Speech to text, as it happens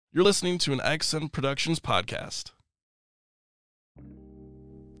You're listening to an Accent Productions podcast.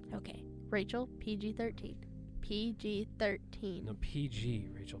 Okay, Rachel, PG-13. PG-13. No, PG,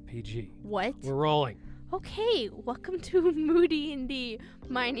 Rachel, PG. What? We're rolling. Okay, welcome to Moody and D.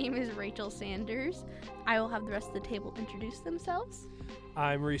 My name is Rachel Sanders. I will have the rest of the table introduce themselves.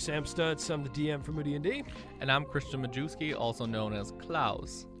 I'm Reese Amstutz. I'm the DM for Moody and D. And I'm Christian Majewski, also known as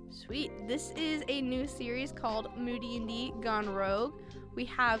Klaus. Sweet. This is a new series called Moody and D Gone Rogue. We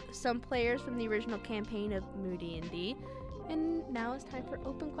have some players from the original campaign of Moody and D. And now it's time for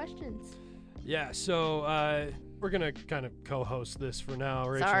open questions. Yeah, so we're going to kind of co-host this for now,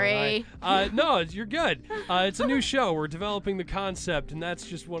 Rachel. Sorry. And I. No, you're good. It's a new show. We're developing the concept, and that's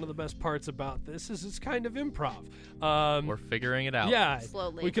just one of the best parts about this is it's kind of improv. We're figuring it out. Yeah.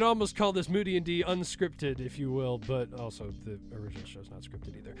 Slowly. We could almost call this Moody and D unscripted, if you will, but also the original show's not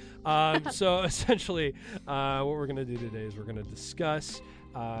scripted either. So essentially, what we're going to do today is we're going to discuss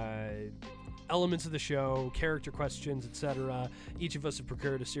elements of the show, character questions, etc. Each of us have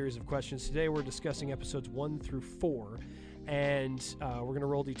procured a series of questions. Today we're discussing episodes 1 through 4, and we're going to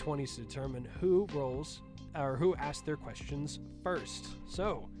roll d20s to determine who rolls or who asks their questions first.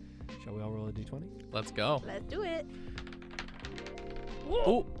 So, shall we all roll a d20? Let's go. Let's do it.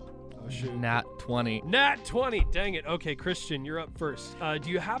 Oh, Oh shoot. Nat 20. Nat 20. Dang it. Okay, Christian, you're up first. Do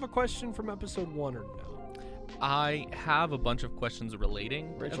you have a question from episode 1 or no? I have a bunch of questions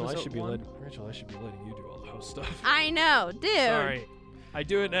relating to Rachel, I episode should be one. letting you do all the host stuff. I know, dude. Sorry. I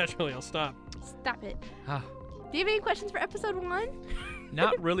do it naturally. I'll stop. Stop it. Ah, Do you have any questions for episode 1?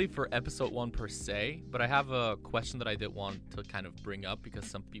 Not really for episode 1 per se, but I have a question that I did want to kind of bring up because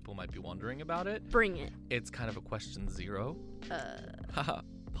some people might be wondering about it. Bring it. It's kind of a question 0. Uh,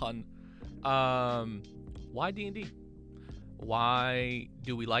 Pun. Why D&D? Why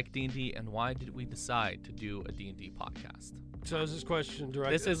do we like D&D, and why did we decide to do a D&D podcast? So is this question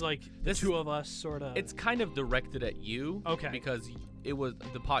directed? This is like this the two of us, sort of. It's kind of directed at you. Okay. Because the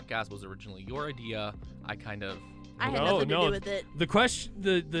podcast was originally your idea. I kind of. I had No, nothing to no. do with it. the question.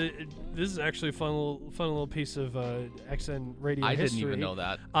 This is actually a fun little piece of XN radio I history. didn't even know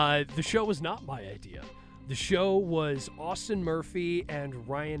that. The show was not my idea. The show was Austin Murphy and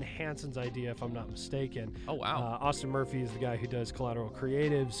Ryan Hansen's idea, if I'm not mistaken. Oh, wow. Austin Murphy is the guy who does Collateral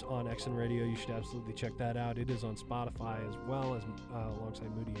Creatives on XN Radio. You should absolutely check that out. It is on Spotify as well as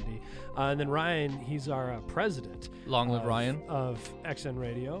alongside Moody and D. And then Ryan, he's our president. Long live Ryan. Of XN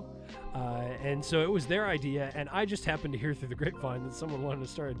Radio. And so it was their idea, and I just happened to hear through the grapevine that someone wanted to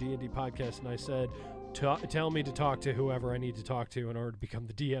start a D&D podcast, and I said, tell me to talk to whoever I need to talk to in order to become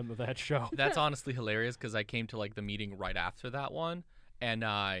the DM of that show. That's honestly hilarious because I came to like the meeting right after that one, and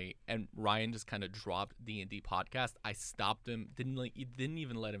Ryan just kind of dropped D&D podcast. I stopped him, didn't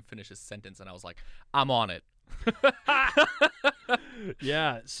even let him finish his sentence, and I was like, I'm on it.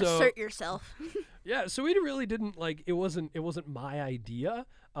 Yeah, so Assert yourself. yeah, so we really didn't like it wasn't my idea.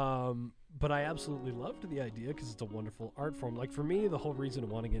 But I absolutely loved the idea because it's a wonderful art form. Like for me, the whole reason I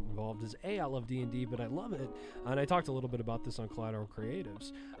want to get involved is I love D&D, but I love it, and I talked a little bit about this on Collateral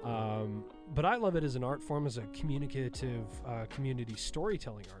Creatives. But I love it as an art form, as a communicative community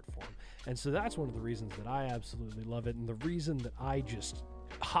storytelling art form, and so that's one of the reasons that I absolutely love it, and the reason that I just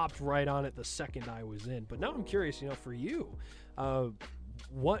hopped right on it the second I was in. But now I'm curious, for you,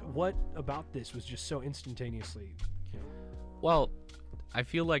 what about this was just so instantaneously, Well, I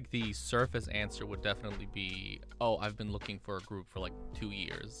feel like the surface answer would definitely be, oh, I've been looking for a group for like 2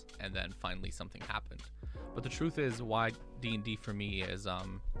 years, and then finally something happened. But the truth is, why D&D for me is,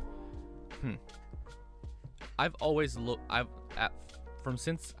 I've always from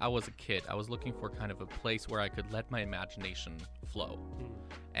since I was a kid, I was looking for kind of a place where I could let my imagination flow.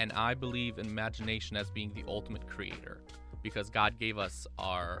 And I believe in imagination as being the ultimate creator, because God gave us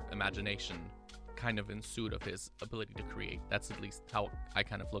our imagination kind of in suit of his ability to create. That's at least how I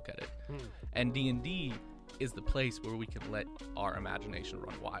kind of look at it. And D&D is the place where we can let our imagination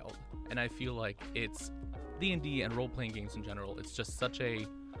run wild. And I feel like it's D&D and role-playing games in general, it's just such a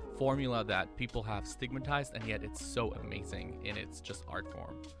formula that people have stigmatized, and yet it's so amazing in its just art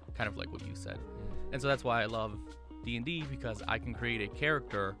form, kind of like what you said. And so that's why I love D&D, because I can create a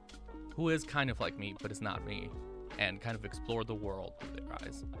character who is kind of like me but is not me, and kind of explore the world through their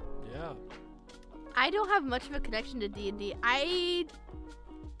eyes. yeah. I don't have much of a connection to D&D. I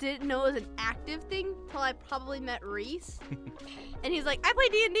didn't know it was an active thing until I probably met Reese. And he's like, I play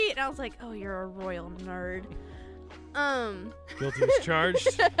D&D. And I was like, oh, you're a royal nerd. Guilty as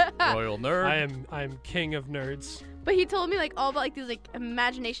charged. Royal nerd. I am king of nerds. But he told me like all about like these like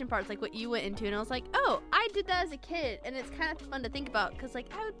imagination parts, like what you went into, and I was like, oh, I did that as a kid, and it's kind of fun to think about because like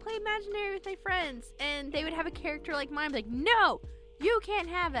I would play imaginary with my friends, and they would have a character like mine. I'm like, no, You can't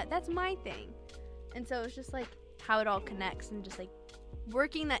have that. That's my thing. And so it's just like how it all connects and just like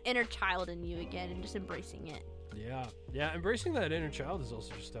working that inner child in you again and just embracing it. Yeah, embracing that inner child is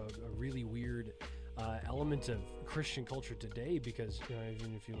also just a really weird element of Christian culture today, because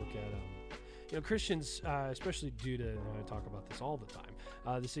even if you look at Christians, especially due to I talk about this all the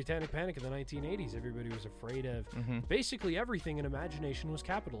time, the Satanic Panic in the 1980s, everybody was afraid of basically everything, and imagination was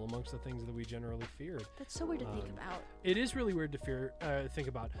capital amongst the things that we generally feared. That's so weird to think about. It is really weird to think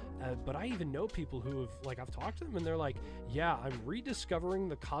about, but I even know people who have, I've talked to them and they're like, yeah, I'm rediscovering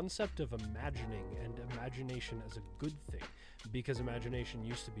the concept of imagining and imagination as a good thing, because imagination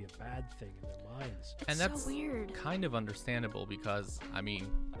used to be a bad thing in their minds. And So that's weird. kind of understandable because,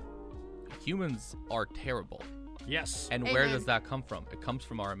 humans are terrible. Yes. And where Amen. does that come from? It comes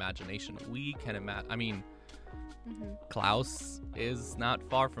from our imagination. We can imagine. Mm-hmm. Klaus is not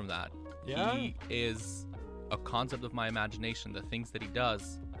far from that. Yeah. He is a concept of my imagination. The things that he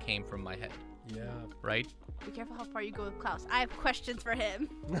does came from my head, Yeah. right? Be careful how far you go with Klaus. I have questions for him.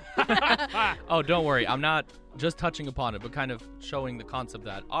 Oh, don't worry. I'm not just touching upon it, but kind of showing the concept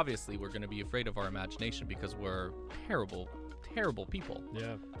that obviously we're going to be afraid of our imagination because we're terrible, terrible people.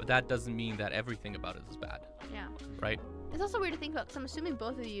 Yeah. But that doesn't mean that everything about it is bad, Yeah. right? It's also weird to think about because I'm assuming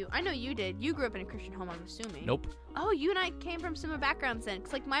both of you, I know you did. You grew up in a Christian home, I'm assuming. Nope. Oh, you and I came from similar backgrounds then.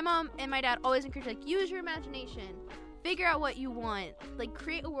 Because, my mom and my dad always encouraged, use your imagination. Figure out what you want.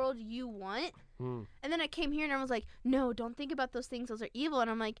 Create a world you want. Hmm. And then I came here and everyone's like, no, don't think about those things. Those are evil.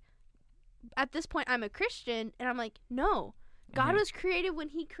 And I'm like, at this point, I'm a Christian. And I'm like, no. God was creative when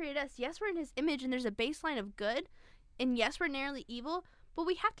he created us. Yes, we're in his image and there's a baseline of good. And yes, we're narrowly evil. But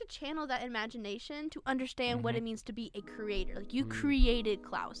we have to channel that imagination to understand what it means to be a creator. You created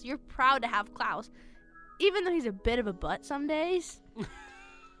Klaus. You're proud to have Klaus. Even though he's a bit of a butt some days.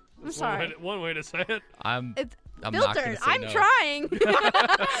 I'm sorry. One way to say it. I'm It's not going filtered. to say I'm no. trying.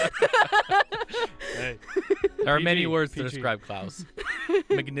 Hey. There are PG, many words to PG. describe Klaus.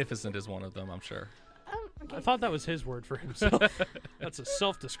 Magnificent is one of them, I'm sure. Okay. I thought that was his word for himself. That's a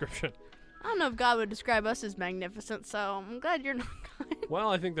self-description. I don't know if God would describe us as magnificent, so I'm glad you're not God. Well,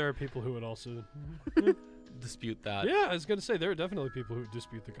 I think there are people who would also. Dispute that. Yeah, I was going to say there are definitely people who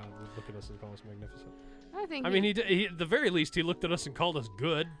dispute the God would look at us and call us magnificent. I think I mean, he at the very least he looked at us and called us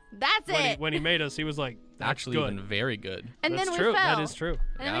good. that's it. When he made us, he was like, "That's Actually, good." even very good. And That's then we true. fell. That is true.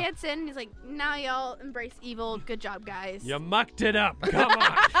 And then we Yeah. had sin, and he's like, now y'all embrace evil. Good job, guys. You mucked it up. Come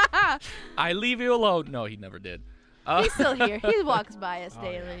on. I leave you alone. No, he never did. He's still here. He walks by us Oh,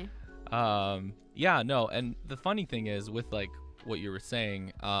 yeah. daily. Yeah, no, and the funny thing is with what you were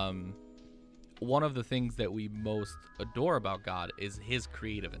saying, one of the things that we most adore about God is his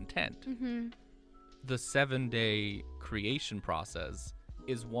creative intent. Mm-hmm. The 7-day creation process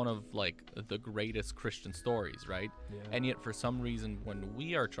is one of the greatest Christian stories, right? Yeah. And yet for some reason when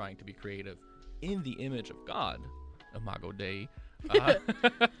we are trying to be creative in the image of God, Imago Dei,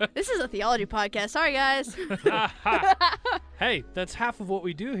 This is a theology podcast. Sorry, guys. Hey, that's half of what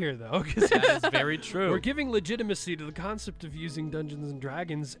we do here, though. 'Cause that is very true. we're giving legitimacy to the concept of using Dungeons and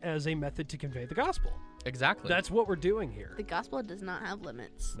Dragons as a method to convey the gospel. Exactly. That's what we're doing here. The gospel does not have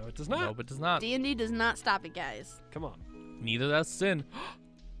limits. No, it does not. No, but does not. D&D does not stop it, guys. Come on. Neither does sin.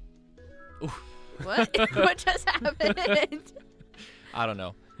 What? What just happened? I don't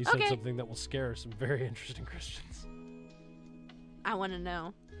know. He said Okay. something that will scare some very interesting Christians. I want to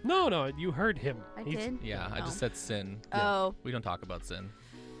know. No, you heard him. I He's- did? Yeah, I Oh. just said sin. Oh. We don't talk about sin.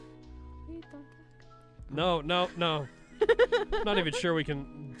 No. Not even sure we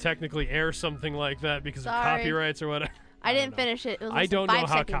can technically air something like that because of Sorry. copyrights or whatever. I don't didn't know. finish it. It was I less than don't know 5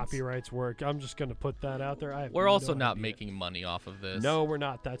 how seconds. copyrights work. I'm just going to put that out there. I have We're also no not idea. making money off of this. No, we're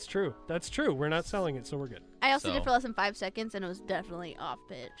not. That's true. We're not selling it, so we're good. I also did So- for less than 5 seconds, and it was definitely off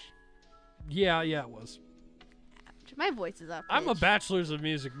pitch. Yeah, it was. My voice is off pitch. I'm a bachelor's of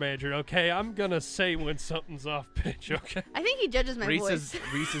music major, okay? I'm going to say when something's off pitch, okay? I think he judges my Reese voice.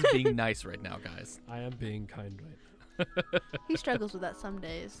 is being nice right now, guys. I am being kind right He struggles with that some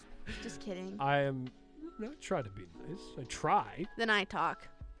days. Just kidding. now. I try to be nice. I try. Then I talk.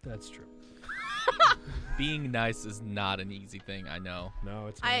 That's true. Being nice is not an easy thing, I know. No,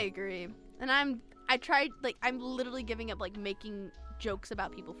 it's not. I agree. And I'm literally giving up making jokes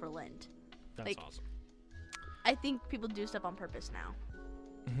about people for Lent. That's awesome. I think people do stuff on purpose now,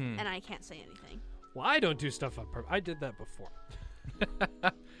 Mhm. and I can't say anything. Well, I don't do stuff on purpose. I did that before.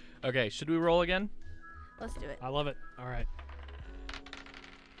 Okay, should we roll again? Let's do it. I love it. All right.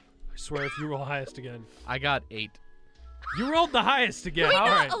 I swear if you roll highest again. I got 8. You rolled the highest again. Can we All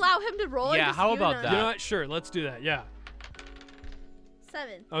not right. allow him to roll? or Yeah, just how you about and that? You know what? Sure, let's do that. Yeah.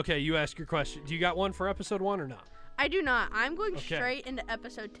 7. Okay, you ask your question. Do you got one for episode 1 or not? I do not. I'm going Okay. straight into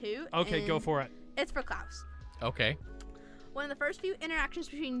episode 2. Okay, go and for it. It's for Klaus. Okay. One of the first few interactions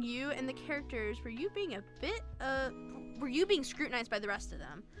between you and the characters were you being scrutinized by the rest of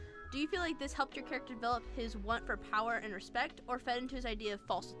them. Do you feel like this helped your character develop his want for power and respect, or fed into his idea of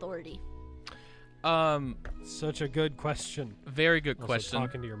false authority? Such a good question. Very good Also, question.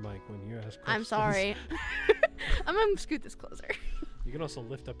 talking to your mic when you ask questions. I'm sorry. I'm gonna scoot this closer. You can also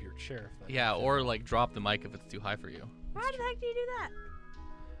lift up your chair. If that Yeah, or like drop the mic if it's too high for you. Why the heck do you do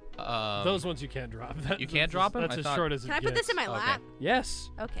that? those ones you can't drop. You can't drop 'em? That's I as thought- short as Can it I put this gets. in my Okay. lap? Yes.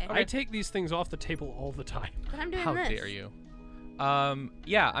 Okay. I take these things off the table all the time. But I'm doing How this. dare you?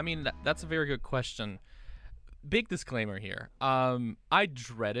 Yeah, I mean that's a very good question. Big disclaimer here. I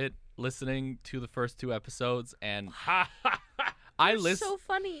dreaded listening to the first 2 episodes, and I You're listen. so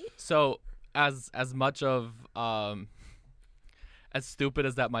funny. So as much of as stupid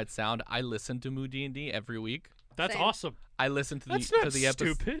as that might sound, I listen to Moo D&D every week. That's Same. awesome. I listen to That's the not to the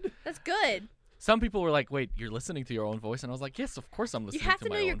episode. stupid. That's good. Some people were like, "Wait, you're listening to your own voice?" And I was like, "Yes, of course I'm You listening have to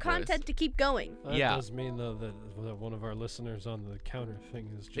my know your own content voice." to keep going. That Yeah. does mean though that one of our listeners on the counter thing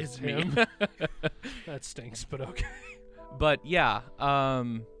is just It's me. him. That stinks, but okay. But yeah,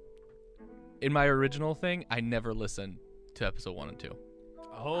 in my original thing, I never listened to episode 1 and 2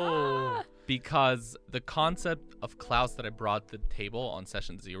 Oh. because the concept of Klaus that I brought to the table on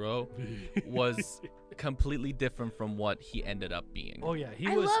session 0 was completely different from what he ended up being. Oh yeah, he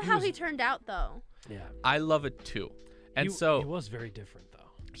I was. love how was, he turned out, though. Yeah. I love it too. And he so was very different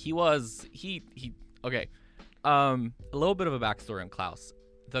though. he okay. A little bit of a backstory on Klaus.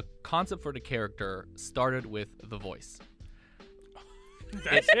 The concept for the character started with the voice.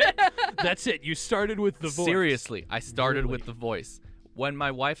 That's it. That's it. You started with the voice. Seriously, I started with Really? the voice. When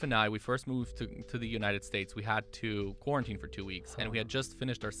my wife and I, we first moved to the United States, we had to quarantine for 2 weeks, and we had just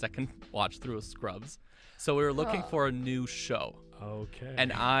finished our second watch through of Scrubs. So we were looking for a new show. Okay.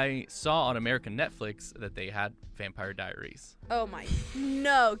 And I saw on American Netflix that they had Vampire Diaries, Oh my.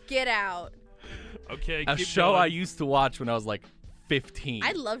 No, get out. okay. a keep show I going. used to watch when I was like 15.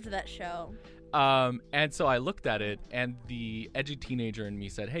 I loved that show. And so I looked at it, and the edgy teenager in me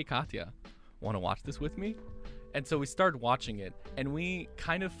said, "Hey, Katya, want to watch this with me?" And so we started watching it, and we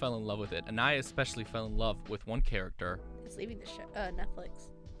kind of fell in love with it. And I especially fell in love with one character, It's leaving the show. Netflix.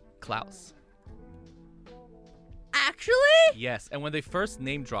 Klaus. Actually? Yes, and when they first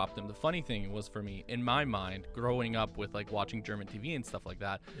name dropped him, the funny thing was for me, in my mind, growing up with like watching German TV and stuff like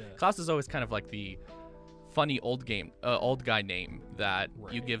that, Yeah. Klaus is always kind of like the funny old guy name that you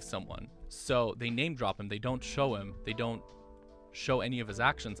Right. give someone. So they name drop him, they don't show him, they don't show any of his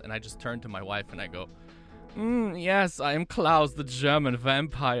actions, and I just turn to my wife and I go, yes, I am Klaus, the German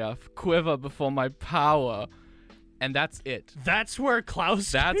vampire, quiver before my power. And that's it. That's where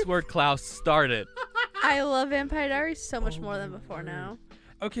Klaus. That's where Klaus started. I love Vampire Diaries so much more than before now.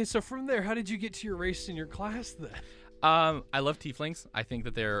 Okay, so from there, how did you get to your race in your class then? I love tieflings. I think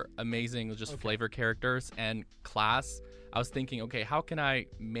that they're amazing, just flavor characters. And class, I was thinking, okay, how can I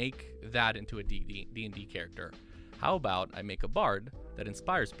make that into a D&D character? How about I make a bard that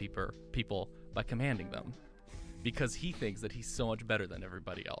inspires people by commanding them? Because he thinks that he's so much better than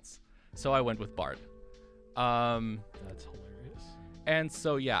everybody else. So I went with bard. That's hilarious. And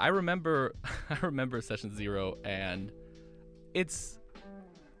so yeah, I remember session 0, and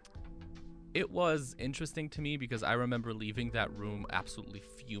it was interesting to me because I remember leaving that room absolutely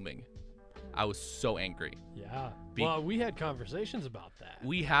fuming. I was so angry. Yeah. Well, we had conversations about that.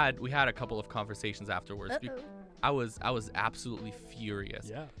 We had a couple of conversations afterwards. Uh-oh. I was absolutely furious.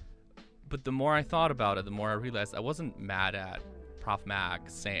 Yeah. But the more I thought about it, the more I realized I wasn't mad at Prof Mac,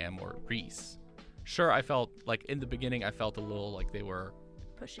 Sam, or Reese. Sure, I felt like in the beginning I felt a little like they were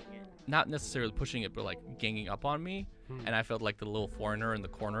Pushing it. not necessarily pushing it, but like ganging up on me. And I felt like the little foreigner in the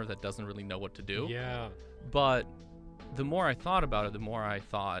corner that doesn't really know what to do. Yeah. But the more I thought about it, the more I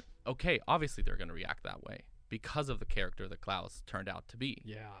thought, okay, obviously they're going to react that way because of the character that Klaus turned out to be.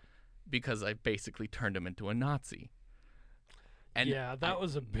 Yeah. Because I basically turned him into a Nazi. And yeah, that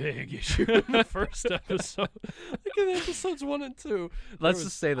was a big issue in the first episode. Look at episodes 1 and 2. Let's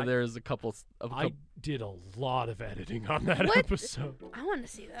just say that there is a couple. I did a lot of editing on that What? episode. I want to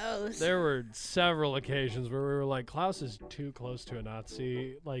see those. There were several occasions where we were like, Klaus is too close to a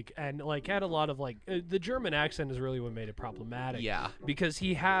Nazi, and had a lot of the German accent is really what made it problematic. Yeah. Because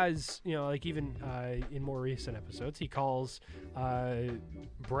he has, like even in more recent episodes, he calls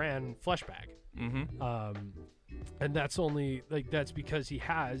Bran fleshbag. Mm-hmm. And that's only that's because he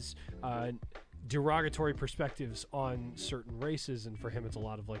has derogatory perspectives on certain races, and for him it's a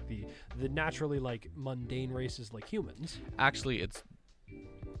lot of the naturally mundane races like humans. Actually, it's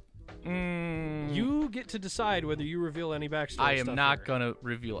You get to decide whether you reveal any backstory. I am stuff not here. gonna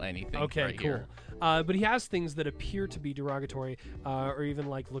reveal anything. Okay, right cool. Here. But he has things that appear to be derogatory, or even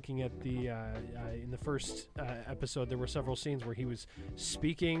like looking at the in the first episode, there were several scenes where he was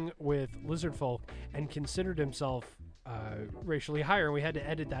speaking with lizard folk and considered himself racially higher, and we had to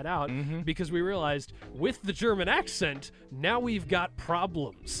edit that out because we realized with the German accent, now we've got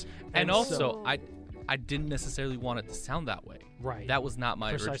problems. And also, so- I didn't necessarily want it to sound that way. Right. That was not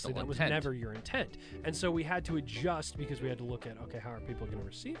my Precisely, original that was intent. never your intent. And so we had to adjust because we had to look at, okay, how are people going to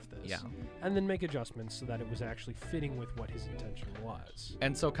receive this? Yeah. And then make adjustments so that it was actually fitting with what his intention was.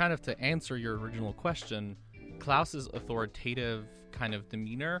 And so, kind of to answer your original question, Klaus's authoritative kind of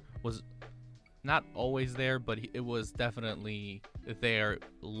demeanor was not always there, but it was definitely there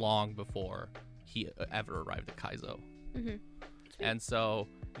long before he ever arrived at Kaizo. Mm-hmm. And so,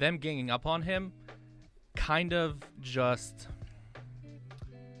 them ganging up on him kind of just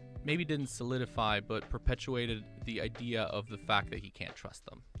maybe didn't solidify, but perpetuated the idea of the fact that he can't trust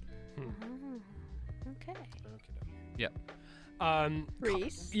them. Okay. Yep.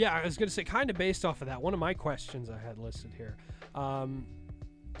 Reese? Yeah, I was going to say, kind of based off of that, one of my questions I had listed here.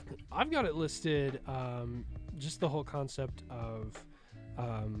 I've got it listed, just the whole concept of,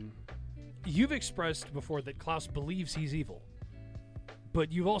 you've expressed before that Klaus believes he's evil,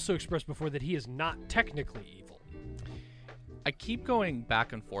 but you've also expressed before that he is not technically evil. I keep going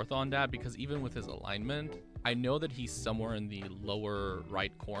back and forth on that because even with his alignment, I know that he's somewhere in the lower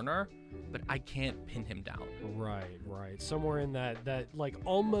right corner, but I can't pin him down. Right. Somewhere in that like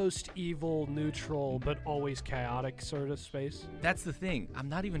almost evil, neutral, but always chaotic sort of space. That's the thing. I'm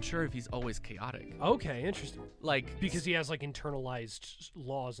not even sure if he's always chaotic. Okay, interesting. Like, Because he has like internalized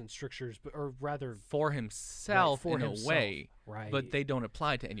laws and strictures, but or rather for himself for in himself. a way, Right. but they don't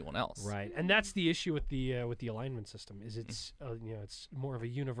apply to anyone else. Right, and that's the issue with the alignment system. Is it's it's more of a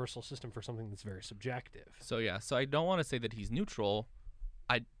universal system for something that's very subjective. So yeah, so I don't want to say that he's neutral.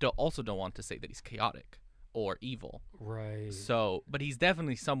 I also don't want to say that he's chaotic or evil. Right. So, but he's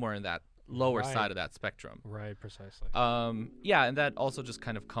definitely somewhere in that lower Right. side of that spectrum. Right. Precisely. Yeah, and that also just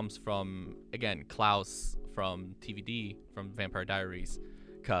kind of comes from, again, Klaus from TVD, from Vampire Diaries,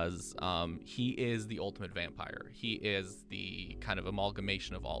 because he is the ultimate vampire. He is the kind of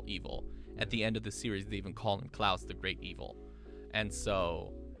amalgamation of all evil. At the end of the series, they even call him Klaus the Great Evil. And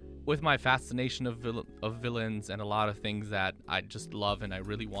so, with my fascination of villains and a lot of things that I just love, and I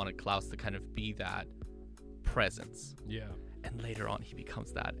really wanted Klaus to kind of be that presence. Yeah. And later on, he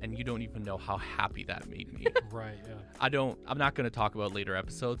becomes that, and you don't even know how happy that made me. Right. Yeah. I'm not going to talk about later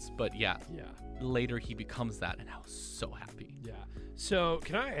episodes, but yeah, Yeah. later he becomes that, and I was so happy. Yeah. So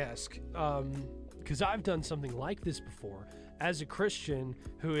can I ask? Because I've done something like this before. As a Christian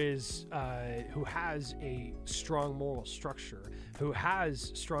who has a strong moral structure, who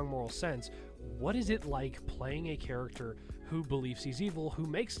has strong moral sense, what is it like playing a character who believes he's evil, who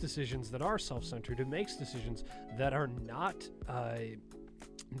makes decisions that are self-centered, who makes decisions that are not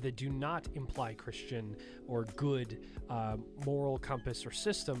that do not imply Christian or good moral compass or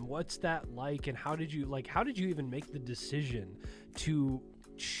system? What's that like, and how did you even make the decision to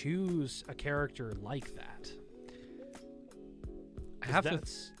choose a character like that?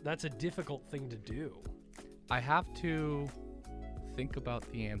 That's a difficult thing to do. I have to think about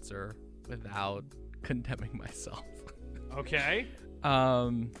the answer without condemning myself. Okay.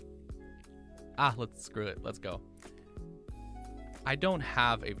 Let's screw it. Let's go. I don't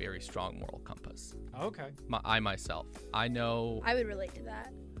have a very strong moral compass. Okay. I myself. I know I would relate to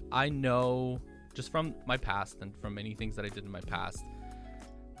that. just from my past and from many things that I did in my past,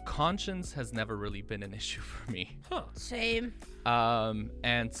 conscience has never really been an issue for me. Huh. Same.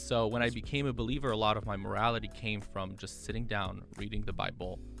 And so when I became a believer, a lot of my morality came from just sitting down, reading the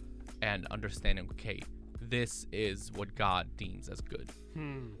Bible, and understanding, okay, this is what God deems as good.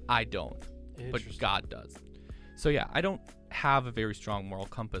 I don't, but Interesting. God does. So yeah, I don't have a very strong moral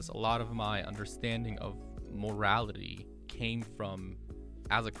compass. A lot of my understanding of morality came from,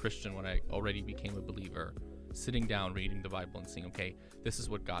 as a Christian, when I already became a believer, sitting down, reading the Bible, and saying, okay, this is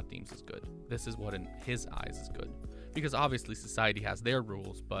what God deems as good. This is what in his eyes is good. Because obviously society has their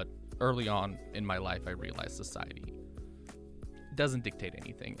rules, but early on in my life, I realized society doesn't dictate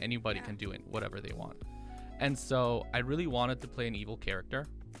anything. Anybody can do it, whatever they want. And so I really wanted to play an evil character.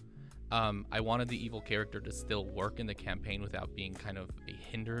 I wanted the evil character to still work in the campaign without being kind of a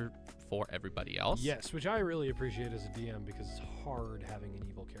hinder for everybody else. Yes, which I really appreciate as a DM because it's hard having an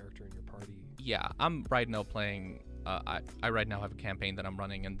evil character in your party. Yeah, I'm right now playing. I right now have a campaign that I'm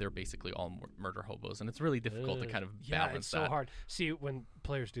running, and they're basically all murder hobos, and it's really difficult to kind of balance it's so that. hard. See, when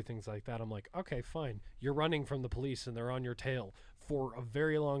players do things like that, I'm like, okay, fine. You're running from the police, and they're on your tail. for a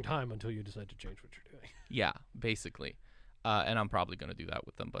very long time until you decide to change what you're doing. Yeah, basically. And I'm probably going to do that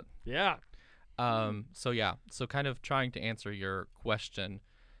with them, but Yeah. so kind of trying to answer your question,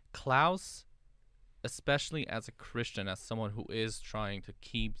 Klaus, especially as a Christian, as someone who is trying to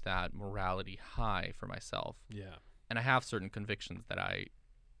keep that morality high for myself, Yeah. and I have certain convictions that I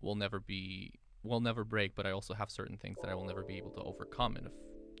will never break, but I also have certain things that I will never be able to overcome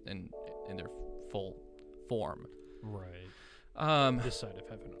in their full form. Right. This side of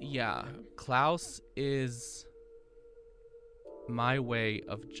heaven. Yeah, Klaus is my way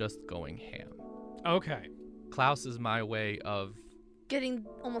of just going ham. Okay. Klaus is my way of, Getting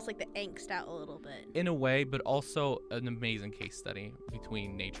almost like the angst out a little bit. in a way, but also an amazing case study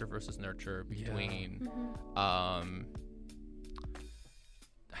between nature versus nurture, between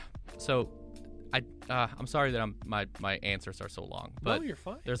so I'm sorry that my answers are so long, but no, you're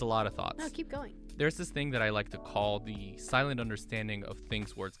fine. there's a lot of thoughts. No, keep going. There's this thing that I like to call the silent understanding of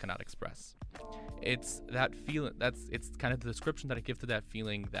things words cannot express. It's that feeling, it's kind of the description that I give to that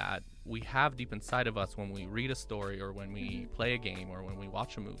feeling that we have deep inside of us when we read a story or when we play a game or when we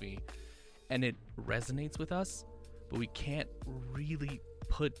watch a movie, and it resonates with us, but we can't really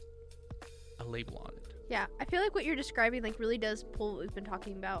put a label on it. Yeah, I feel like what you're describing like really does pull what we've been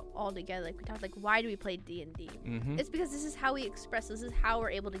talking about all together. Like we talked like why do we play D&D? Mm-hmm. It's because this is how we express. This is how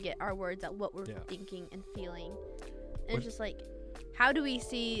we're able to get our words out, what we're thinking and feeling. And it's just like, how do we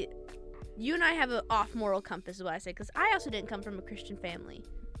see? You and I have an off moral compass, is what I say, because I also didn't come from a Christian family.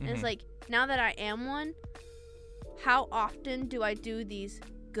 And it's like, now that I am one, how often do I do these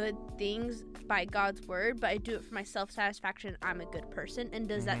good things by God's word, but I do it for my self-satisfaction, I'm a good person, and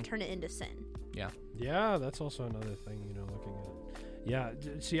does that turn it into sin? Yeah, that's also another thing, looking at. Yeah,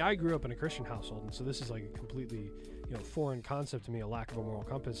 see, I grew up in a Christian household, and so this is like a completely, foreign concept to me, a lack of a moral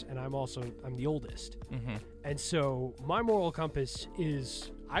compass, and I'm the oldest. And so my moral compass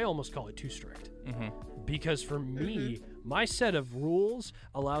is, I almost call it too strict. Because for me, my set of rules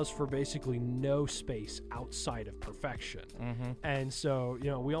allows for basically no space outside of perfection. And so,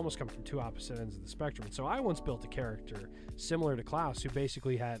 we almost come from two opposite ends of the spectrum. And so I once built a character similar to Klaus who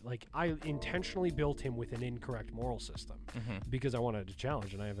basically had, I intentionally built him with an incorrect moral system because I wanted to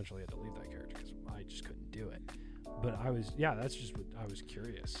challenge, and I eventually had to leave that character because I just couldn't do it. But that's just what I was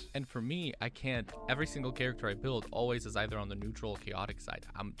curious. And for me, every single character I build always is either on the neutral or chaotic side.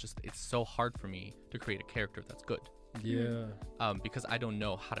 It's so hard for me to create a character that's good. Yeah. Because I don't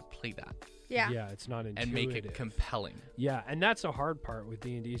know how to play that. Yeah, it's not intuitive. And make it compelling. Yeah, and that's a hard part with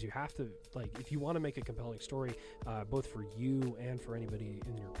D&D is you have to, if you want to make a compelling story, both for you and for anybody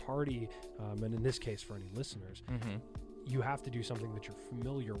in your party, and in this case for any listeners, you have to do something that you're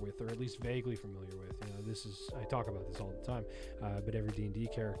familiar with, or at least vaguely familiar with. I talk about this all the time, but every D&D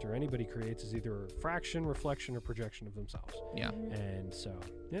character anybody creates is either a fraction, reflection, or projection of themselves. Yeah. And so,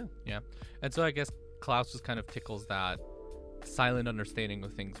 Yeah. And so I guess Klaus just kind of tickles that silent understanding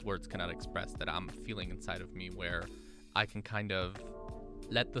of things words cannot express that I'm feeling inside of me, where I can kind of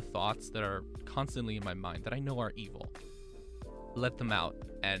let the thoughts that are constantly in my mind that I know are evil, let them out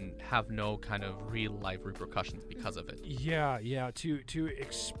and have no kind of real life repercussions because of it. Yeah, to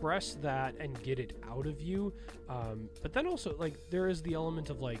express that and get it out of you, but then also there is the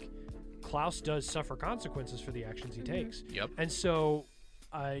element of Klaus does suffer consequences for the actions he takes. Yep. And so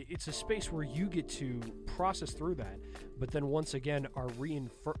it's a space where you get to process through that, but then once again are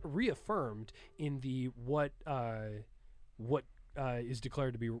reaffirmed in the what is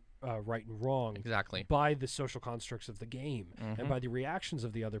declared to be right and wrong. Exactly. By the social constructs of the game and by the reactions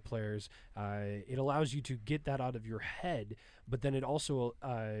of the other players. It allows you to get that out of your head, but then it also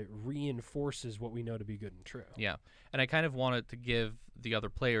reinforces what we know to be good and true. Yeah. And I kind of wanted to give the other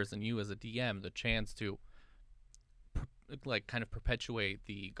players and you as a DM the chance to kind of perpetuate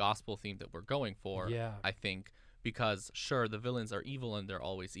the gospel theme that we're going for. Yeah. I think, because sure, the villains are evil and they're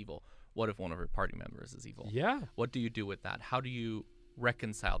always evil. What if one of your party members is evil? Yeah. What do you do with that? How do you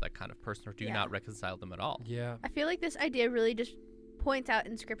reconcile that kind of person, or do you not reconcile them at all? Yeah. I feel like this idea really just points out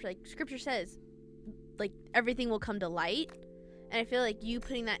in scripture, scripture says, everything will come to light. And I feel like you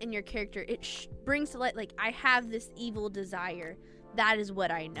putting that in your character, it brings to light, I have this evil desire. That is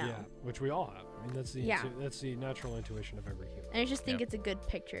what I know. Yeah, which we all have. I mean, that's the natural intuition of every human. And I just think it's a good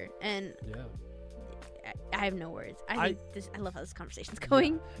picture. And I have no words. I love how this conversation's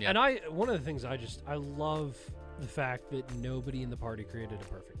going. Yeah. And one of the things I love the fact that nobody in the party created a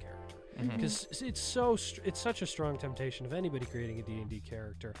perfect character. Because it's such a strong temptation of anybody creating a D&D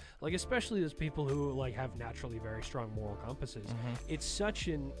character, especially those people who have naturally very strong moral compasses. It's such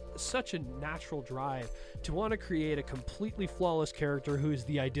a natural drive to want to create a completely flawless character who is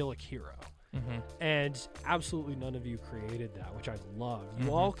the idyllic hero. Mm-hmm. And absolutely none of you created that, which I love. You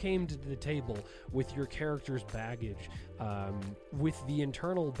Mhm. all came to the table with your character's baggage, with the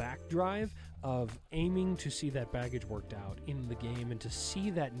internal backdrive of aiming to see that baggage worked out in the game and to see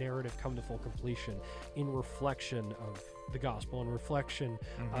that narrative come to full completion in reflection of the gospel and reflection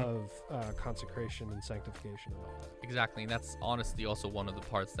of consecration and sanctification and all that. Exactly, and that's honestly also one of the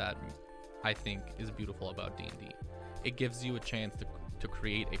parts that I think is beautiful about D&D. It gives you a chance to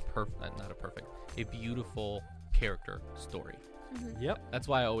create a beautiful character story. Yep. That's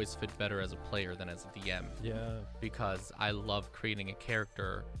why I always fit better as a player than as a DM, Yeah. because I love creating a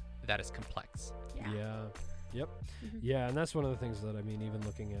character that is complex. Yeah. Yep. Mhm. Yeah, and that's one of the things that I mean. Even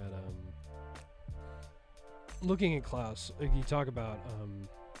looking at Klaus, like you talk about,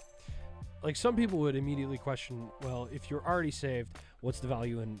 like some people would immediately question, well, if you're already saved, what's the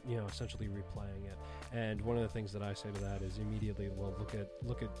value in essentially replaying it? And one of the things that I say to that is immediately, well, look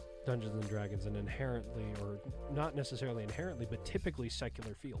at Dungeons and Dragons, an inherently, or not necessarily inherently, but typically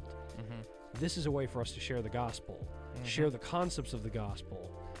secular field. This is a way for us to share the gospel, share the concepts of the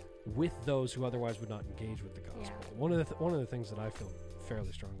gospel with those who otherwise would not engage with the gospel. One of the things that I feel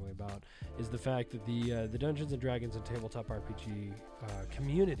fairly strongly about is the fact that the Dungeons and Dragons and tabletop RPG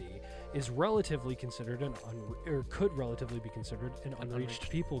community is relatively considered could relatively be considered an unreached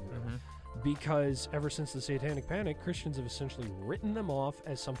people group. Because ever since the Satanic Panic, Christians have essentially written them off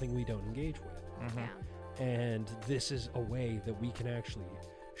as something we don't engage with. Yeah. And this is a way that we can actually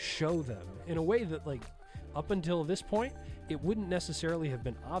show them in a way that, like, up until this point, it wouldn't necessarily have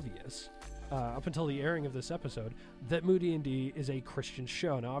been obvious, up until the airing of this episode, that Moody D&D is a Christian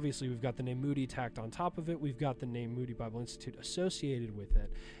show. Now, obviously, we've got the name Moody tacked on top of it. We've got the name Moody Bible Institute associated with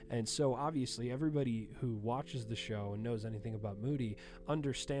it. And so, obviously, everybody who watches the show and knows anything about Moody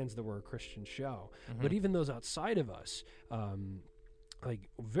understands that we're a Christian show. But even those outside of us, like,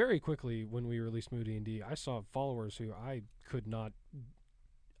 very quickly when we released Moody D&D, I saw followers who I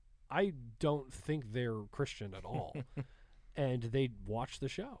don't think they're Christian at all. And they watch the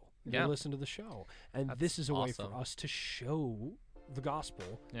show. They listen to the show. And this is a way for us to show the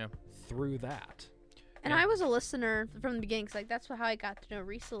gospel through that. And I was a listener from the beginning, 'cause, like, that's how I got to know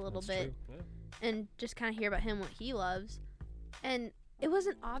Reese a little bit. True. And just kind of hear about him, what he loves. And it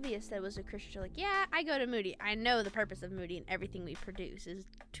wasn't obvious that it was a Christian show. Like, yeah, I go to Moody. I know the purpose of Moody and everything we produce is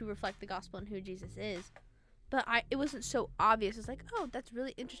to reflect the gospel and who Jesus is. But it wasn't so obvious. It's like, oh, that's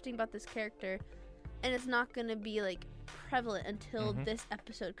really interesting about this character. And it's not going to be, like, prevalent until this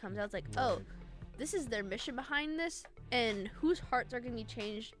episode comes out. It's like, oh, this is their mission behind this, and whose hearts are going to be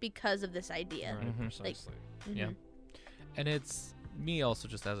changed because of this idea. Right, precisely. Yeah. And it's me also,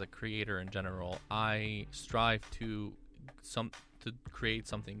 just as a creator in general, I strive to create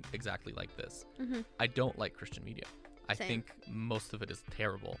something exactly like this. I don't like Christian media. I Same. think most of it is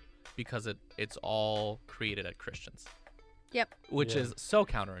terrible because it's all created at Christians. Yep. Which is so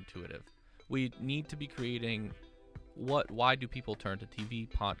counterintuitive. We need to be creating why do people turn to TV,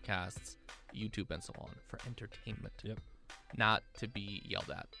 podcasts, YouTube, and so on? For entertainment. Yep. Not to be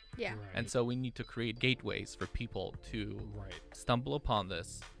yelled at. Yeah. Right. And so we need to create gateways for people to Right. stumble upon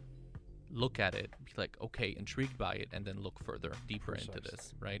this, look at it, be like, okay, intrigued by it, and then look further, deeper into Precisely.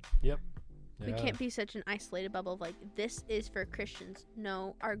 this, right? Yep. We Yeah. can't be such an isolated bubble of, like, this is for Christians.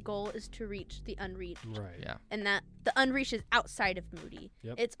 No, our goal is to reach the unreached. Right. Yeah. And that the unreached is outside of Moody.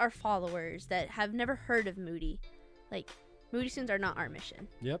 Yep. It's our followers that have never heard of Moody. Like, Moody students are not our mission.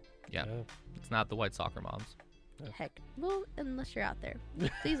 Yep. Yeah. It's not the white soccer moms. Heck. Well, unless you're out there.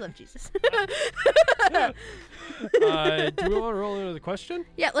 Please love Jesus. Do we want to roll into the question?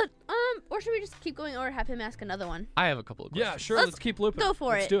 Yeah, or should we just keep going or have him ask another one? I have a couple of questions. Yeah, sure. Let's Let's keep looping. go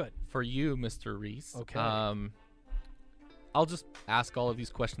for Let's it. do it. For you, Mr. Reese. Okay. I'll just ask all of these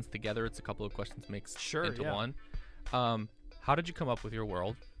questions together. It's a couple of questions mixed Sure, into yeah. one. How did you come up with your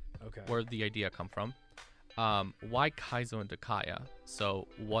world? Okay. Where did the idea come from? Why Kaizo and Dakaya? So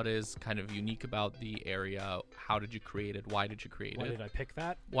what is kind of unique about the area? How did you create it? Why did you create Why it? did I pick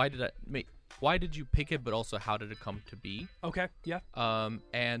that? Why did you pick it, but also how did it come to be? Okay. Yeah.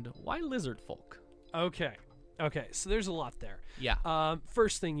 And why lizard folk? Okay. So there's a lot there. Yeah.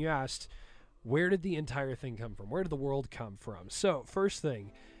 First thing you asked, where did the entire thing come from? Where did the world come from? So first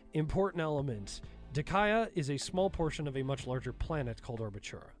thing, important element. Dakaya is a small portion of a much larger planet called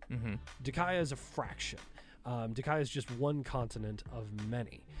Orbitura. Mm-hmm. Dakaya is a fraction. Dakaya is just one continent of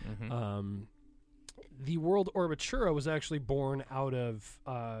many. Mm-hmm. The world Orbitura was actually born out of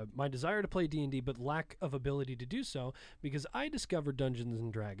my desire to play D&D, but lack of ability to do so, because I discovered Dungeons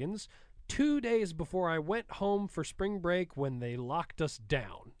and Dragons 2 days before I went home for spring break when they locked us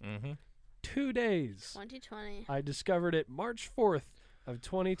down. Mm-hmm. 2 days. 2020. I discovered it March 4th of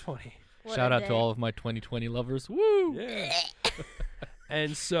 2020. What Shout a out day. to all of my 2020 lovers. Woo! Yeah.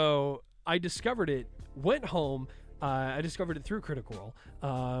 And so I discovered it, went home. I discovered it through Critical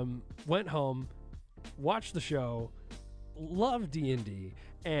Role. Went home, watched the show, loved D&D,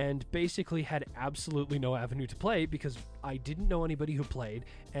 and basically had absolutely no avenue to play because I didn't know anybody who played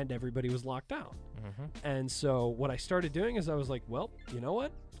and everybody was locked down. And so what I started doing is I was like, well, you know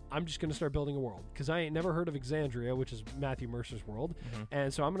what? I'm just going to start building a world because I ain't never heard of Exandria, which is Matthew Mercer's world.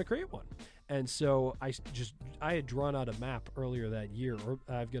 And so I'm going to create one. And so I had drawn out a map earlier that year. Or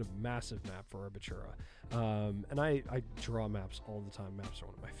I've got a massive map for Arbitura. And I draw maps all the time. Maps are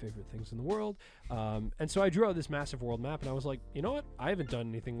one of my favorite things in the world. And so I drew out this massive world map and I was like, you know what? I haven't done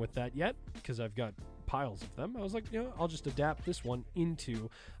anything with that yet because I've got piles of them. I was like, you know, I'll just adapt this one into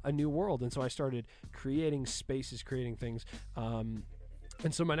a new world. And so I started creating spaces, creating things.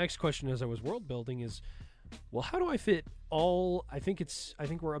 And so my next question as I was world building is, well, how do I fit all, I think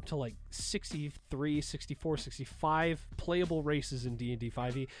we're up to like 63, 64, 65 playable races in D&D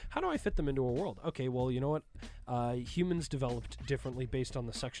 5e. How do I fit them into a world? Okay, well, you know what? Humans developed differently based on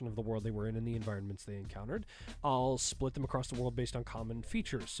the section of the world they were in and the environments they encountered. I'll split them across the world based on common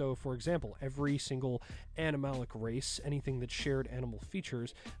features. So, for example, every single animalic race, anything that shared animal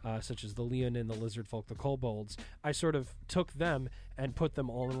features, such as the Leonin, the lizard folk, the kobolds, I sort of took them and put them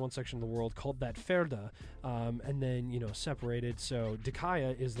all in one section of the world, called that Ferda, and then, you know, separated. So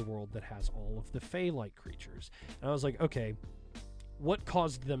Dakaya is the world that has all of the Fey-like creatures. And I was like, okay, what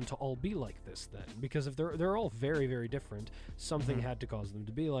caused them to all be like this then? Because if they're all very, very different, something had to cause them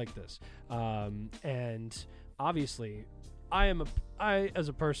to be like this. And obviously, I as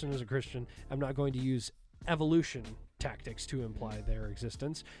a person, as a Christian, am not going to use evolution tactics to imply their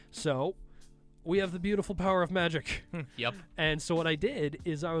existence. So we have the beautiful power of magic. Yep. And so what I did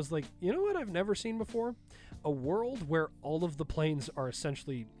is I was like, you know what I've never seen before? A world where all of the planes are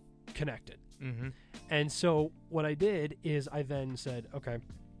essentially connected. And so what I did is I then said, okay,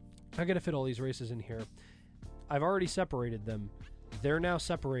 I got to fit all these races in here. I've already separated them. They're now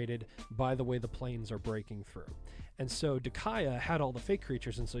separated by the way the planes are breaking through. And so Dakaya had all the fake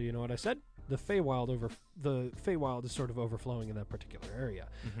creatures, and so you know what I said? The Feywild is sort of overflowing in that particular area.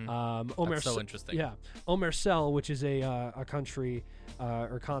 That's so interesting. Yeah, Omersel, which is a country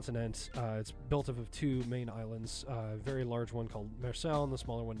or continent. It's built up of two main islands. A very large one called Mersel, and the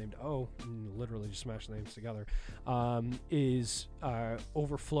smaller one named O. Literally just smash the names together. Is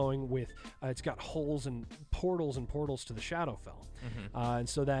overflowing with. It's got holes and portals to the Shadowfell, and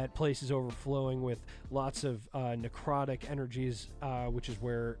so that place is overflowing with lots of necrotic energies, which is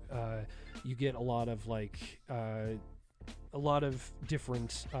where you get a lot of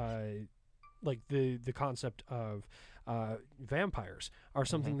different like the concept of vampires are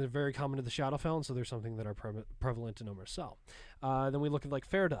something that are very common to the Shadowfell, and so there's something that are prevalent in Omersel. Then we look at like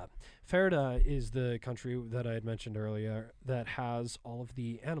Ferda. Ferda is the country that I had mentioned earlier that has all of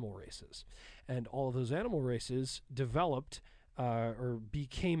the animal races, and all of those animal races developed or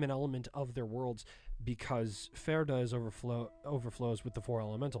became an element of their worlds because Ferda is overflows with the four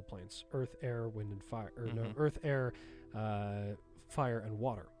elemental planes: earth, air, wind, and fire. Earth, air, fire, and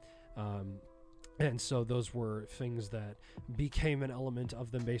water. And so those were things that became an element of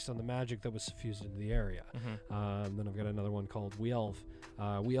them based on the magic that was suffused into the area. Then I've got another one called Weelf.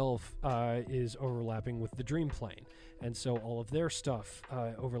 Weelf is overlapping with the Dream Plane. And so all of their stuff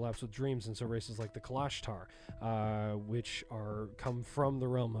overlaps with dreams. And so races like the Kalashtar, which come from the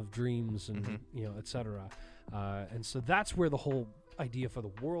realm of dreams and, you know, etc. And so that's where the whole idea for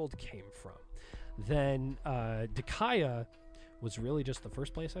the world came from. Then Dakaya was really just the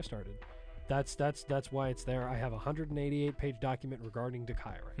first place I started. That's why it's there. I have a 188-page document regarding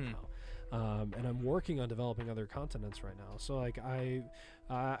Dakaya right now, and I'm working on developing other continents right now. So like I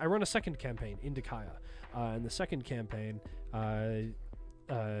run a second campaign in Dakaya, and the second campaign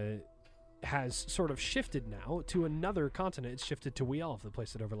has sort of shifted now to another continent. It's shifted to Weelf, the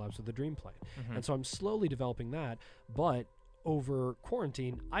place that overlaps with the Dream Plane, and so I'm slowly developing that. But over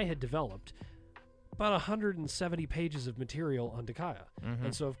quarantine, I had developed about 170 pages of material on Dakaya.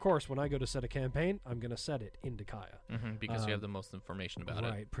 And so, of course, when I go to set a campaign, I'm going to set it in Dakaya. Because you have the most information about it.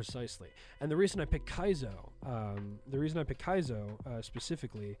 Right, precisely. And the reason I picked Kaizo,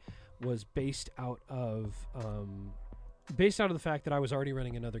 specifically, was based out of the fact that I was already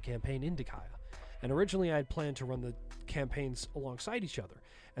running another campaign in Dakaya. And originally I had planned to run the campaigns alongside each other.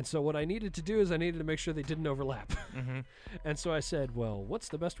 And so what I needed to do is I needed to make sure they didn't overlap. And so I said, well, what's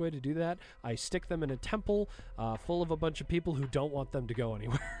the best way to do that? I stick them in a temple full of a bunch of people who don't want them to go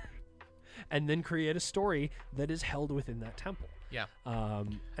anywhere. And then create a story that is held within that temple. Yeah.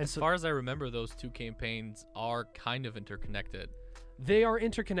 And as far as I remember, those two campaigns are kind of interconnected. They are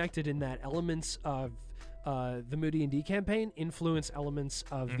interconnected in that elements of the Moody D campaign influence elements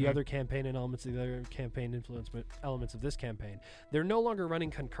of the other campaign, and elements of the other campaign influence elements of this campaign. They're no longer running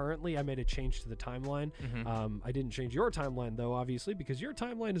concurrently. I made a change to the timeline. I didn't change your timeline, though, obviously, because your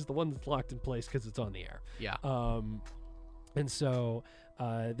timeline is the one that's locked in place because it's on the air. Yeah. And so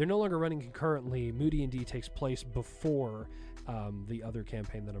they're no longer running concurrently. Moody D takes place before the other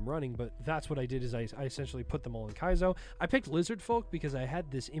campaign that I'm running, but that's what I did is I essentially put them all in Kaizo. I picked Lizard Folk because I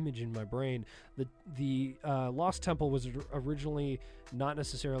had this image in my brain. The Lost Temple was originally not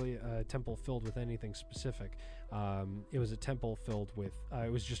necessarily a temple filled with anything specific. It was a temple filled with,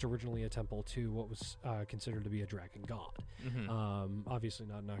 it was just originally a temple to what was considered to be a dragon god. Obviously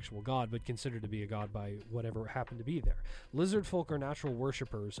not an actual god, but considered to be a god by whatever happened to be there. Lizard folk are natural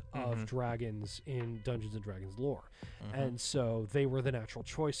worshippers of dragons in Dungeons & Dragons lore. And so they were the natural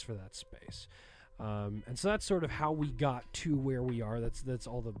choice for that space. And so that's sort of how we got to where we are. That's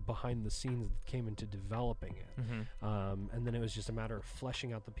all the behind the scenes that came into developing it. And then it was just a matter of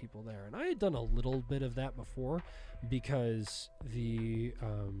fleshing out the people there. And I had done a little bit of that before because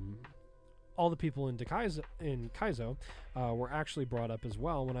all the people in Kaizo were actually brought up as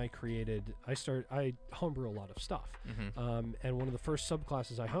well when I homebrew a lot of stuff. And one of the first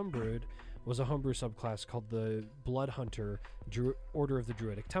subclasses I homebrewed was a homebrew subclass called the Blood Hunter Order of the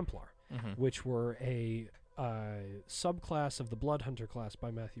Druidic Templar. Which were a subclass of the Blood Hunter class by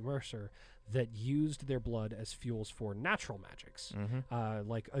Matthew Mercer that used their blood as fuels for natural magics,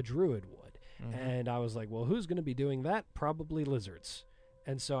 like a druid would. And I was like, well, who's going to be doing that? Probably lizards.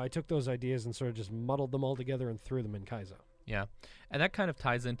 And so I took those ideas and sort of just muddled them all together and threw them in Kaizo. Yeah. And that kind of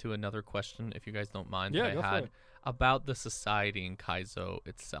ties into another question, if you guys don't mind, Yeah, that go I for had it. about the society in Kaizo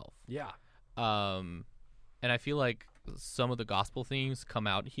itself. Yeah. And I feel like some of the gospel themes come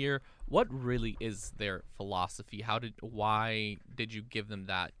out here. What really is their philosophy? Why did you give them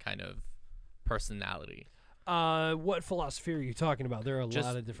that kind of personality? What philosophy are you talking about? There are a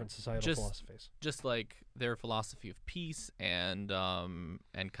lot of different societal philosophies. Just like their philosophy of peace and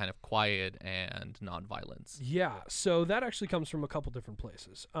kind of quiet and nonviolence. Yeah, so that actually comes from a couple different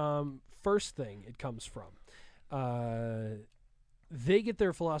places. First thing it comes from, they get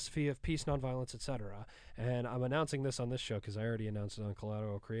their philosophy of peace, nonviolence, etc. And I'm announcing this on this show because I already announced it on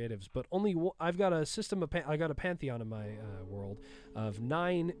Collateral Creatives. But I've got a system of I got a pantheon in my world of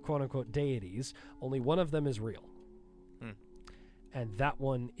 9 quote unquote deities. Only one of them is real, and that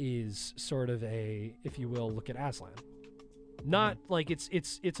one is sort of a, if you will, look at Aslan. Not like it's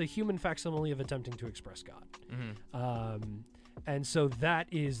a human facsimile of attempting to express God. And so that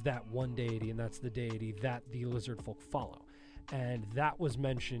is that one deity, and that's the deity that the lizard folk follow. And that was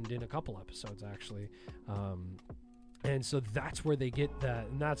mentioned in a couple episodes, actually. And so that's where they get that.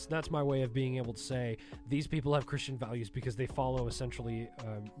 And that's my way of being able to say these people have Christian values because they follow essentially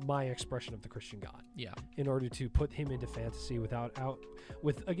my expression of the Christian God. Yeah. In order to put him into fantasy again,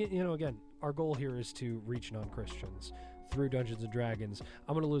 our goal here is to reach non-Christians through Dungeons and Dragons.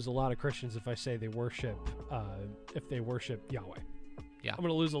 I'm going to lose a lot of Christians if I say they worship Yahweh. Yeah. I'm going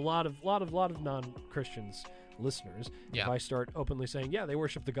to lose a lot of non-Christians listeners if I start openly saying, yeah, they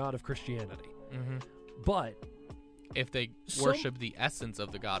worship the God of Christianity. But if they worship the essence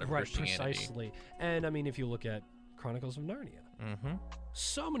of the God of Christianity. Precisely. And I mean, if you look at Chronicles of Narnia,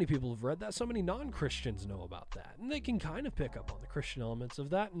 so many people have read that. So many non-Christians know about that, and they can kind of pick up on the Christian elements of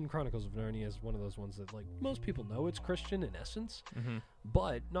that. And Chronicles of Narnia is one of those ones that, like, most people know it's Christian in essence,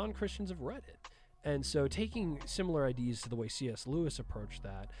 but non-Christians have read it. And so taking similar ideas to the way C.S. Lewis approached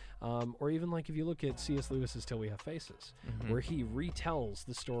that, or even like if you look at C.S. Lewis's Till We Have Faces, where he retells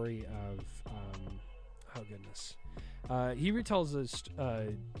the story of, he retells a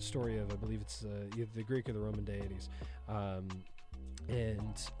story of, I believe it's either the Greek or the Roman deities,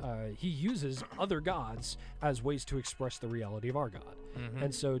 and he uses other gods as ways to express the reality of our God.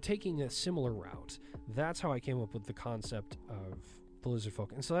 And so taking a similar route, that's how I came up with the concept of the lizard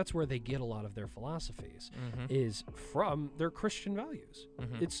folk. And so that's where they get a lot of their philosophies, is from their Christian values.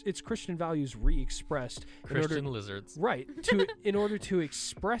 It's Christian values re-expressed lizards, right, in order to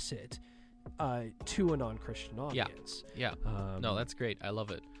express it to a non-Christian audience. No, that's great. I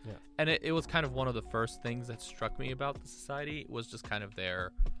love it. Yeah. And it was kind of one of the first things that struck me about the society was just kind of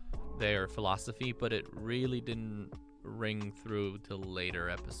their philosophy, but it really didn't ring through till later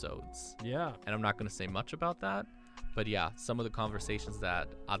episodes. Yeah. And I'm not going to say much about that, but yeah, some of the conversations that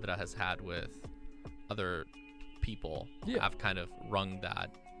Adra has had with other people have kind of rung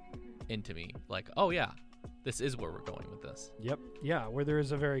that into me. Like, oh yeah, this is where we're going with this. Yep. Yeah, where there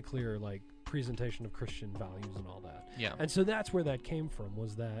is a very clear, like, presentation of Christian values and all that. Yeah. And so that's where that came from,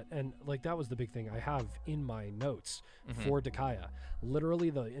 was that, and like that was the big thing I have in my notes Mm-hmm. for Dakaya. Literally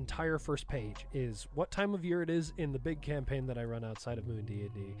the entire first page is what time of year it is in the big campaign that I run outside of Moon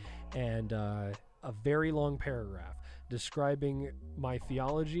D&D, and a very long paragraph describing my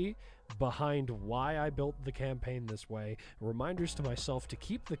theology behind why I built the campaign this way, reminders to myself to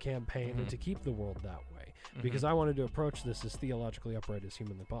keep the campaign and to keep the world that way, because I wanted to approach this as theologically upright as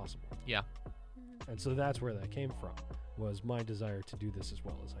humanly possible. Yeah. And so that's where that came from, was my desire to do this as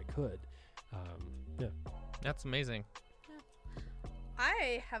well as I could. Yeah. That's amazing.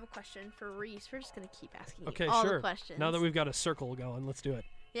 I have a question for Reese. We're just gonna keep asking Okay, you all sure. the questions. Now that we've got a circle going, let's do it.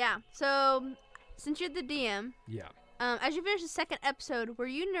 Yeah. So, since you're the DM, Yeah. as you finish the second episode, were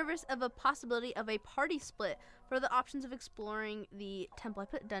you nervous of a possibility of a party split for the options of exploring the temple? I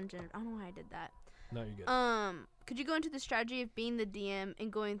put dungeon. I don't know why I did that. No, you're good. Could you go into the strategy of being the DM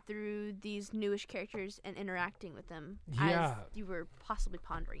and going through these newish characters and interacting with them Yeah. as you were possibly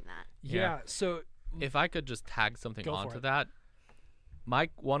pondering that? Yeah. So If I could just tag something Go for onto it. that,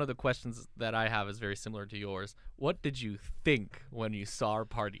 Mike, one of the questions that I have is very similar to yours. What did you think when you saw our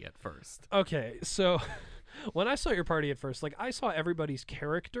party at first? okay, so when I saw your party at first, like I saw everybody's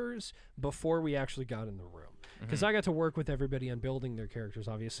characters before we actually got in the room, because I got to work with everybody on building their characters,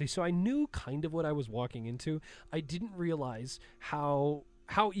 obviously. So I knew kind of what I was walking into. I didn't realize how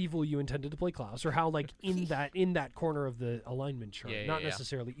evil you intended to play Klaus, or how like in that corner of the alignment chart, not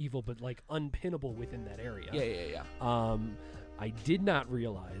necessarily evil, but like unpinnable within that area. Yeah. I did not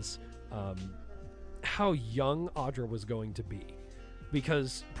realize how young Audra was going to be,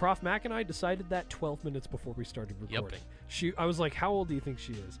 because Prof Mac and I decided that 12 minutes before we started recording. I was like, "How old do you think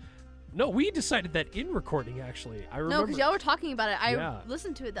she is?" No, we decided that in recording. Actually, I remember. No, because y'all were talking about it. I Yeah.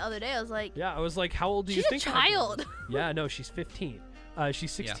 listened to it the other day. I was like, Yeah, I was like, "How old do you she's a think?" child. Yeah, no, she's 15.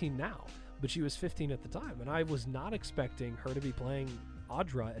 She's 16 now, but she was 15 at the time, and I was not expecting her to be playing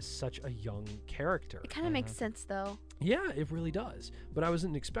Audra as such a young character. It kind of makes sense though. Yeah, it really does. But I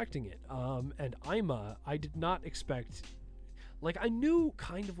wasn't expecting it. And Ima, I did not expect. Like, I knew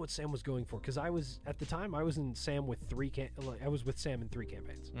kind of what Sam was going for, because I was at the time I was in Sam with I was with Sam in 3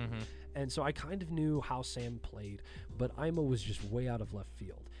 campaigns, and so I kind of knew how Sam played. But Ima was just way out of left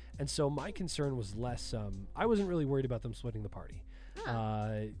field, and so my concern was less. I wasn't really worried about them splitting the party,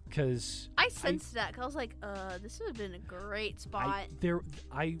 because I sensed that. 'Cause I was like, this would have been a great spot. there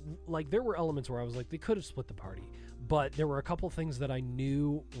were elements where I was like, they could have split the party, but there were a couple things that I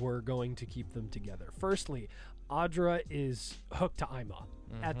knew were going to keep them together. Firstly, Audra is hooked to Ima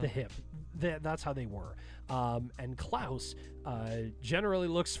at the hip. That's how they were. And Klaus generally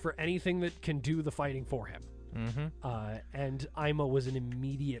looks for anything that can do the fighting for him. And Ima was an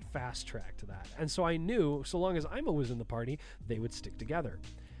immediate fast track to that. And so I knew, so long as Ima was in the party, they would stick together.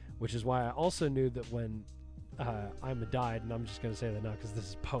 Which is why I also knew that when Ima died, and I'm just going to say that now because this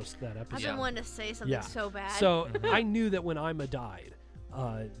is post that episode. I've been wanting to say something so bad. So I knew that when Ima died,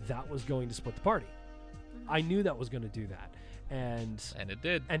 that was going to split the party. I knew that was going to do that. And it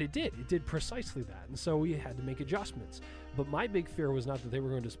did. And it did. It did precisely that. And so we had to make adjustments. But my big fear was not that they were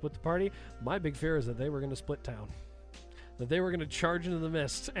going to split the party. My big fear is that they were going to split town. That they were going to charge into the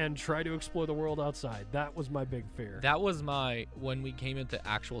mist and try to explore the world outside. That was my big fear. That was when we came into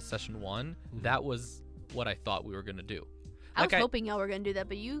actual session 1, that was what I thought we were going to do. I was hoping y'all were going to do that,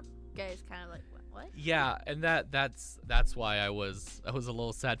 but you guys kind of like, what? Yeah, and that's why I was a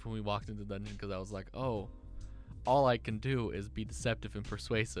little sad when we walked into the dungeon, because I was like, oh, all I can do is be deceptive and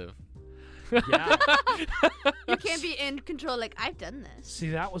persuasive. Yeah. You can't be in control. Like, I've done this.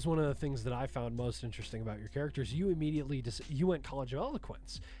 See, that was one of the things that I found most interesting about your characters. You immediately you went College of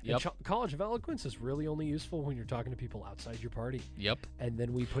Eloquence. Yep. And College of Eloquence is really only useful when you're talking to people outside your party. Yep. And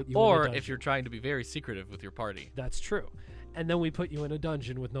then we put you in a Or dungeon. if you're trying to be very secretive with your party. That's true. And then we put you in a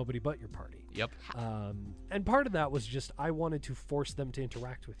dungeon with nobody but your party. Yep. And part of that was just I wanted to force them to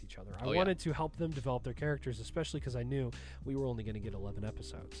interact with each other. I wanted to help them develop their characters, especially because I knew we were only going to get 11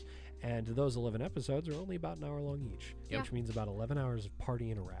 episodes. And those 11 episodes are only about an hour long each, which means about 11 hours of party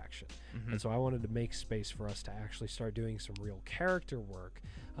interaction. And so I wanted to make space for us to actually start doing some real character work.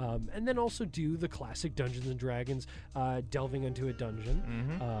 And then also do the classic Dungeons and Dragons, delving into a dungeon.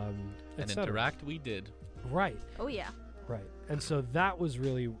 And interact we did. Right. Oh, yeah. Right. And so that was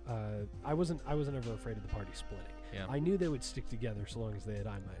really I wasn't ever afraid of the party splitting. Yeah. I knew they would stick together so long as they had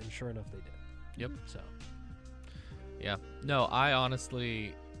Ima, and sure enough they did. Yep. So Yeah. No, I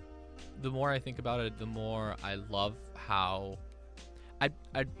honestly, the more I think about it, the more I love how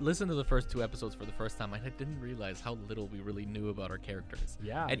I listened to the first 2 episodes for the first time, and I didn't realize how little we really knew about our characters.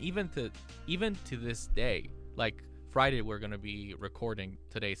 yeah. And even to this day, like Friday we're going to be recording.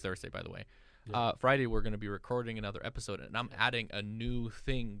 Today's Thursday, by the way. Yeah. Friday we're going to be recording another episode, and I'm adding a new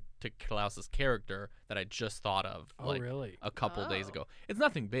thing to Klaus's character that I just thought of Oh, really? a couple days Oh. ago. It's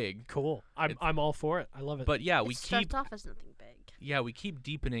nothing big, Cool. It's- I'm all for it. I love it. but yeah, we It starts keep off as nothing big. we keep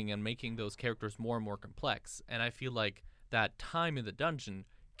deepening and making those characters more and more complex, and I feel like that time in the dungeon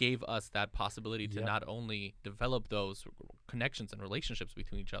gave us that possibility to Yep. not only develop those connections and relationships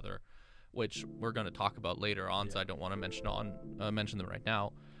between each other, which we're going to talk about later on, so Yeah. I don't want to mention them right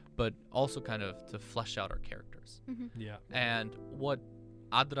now, but also kind of to flesh out our characters. yeah. And what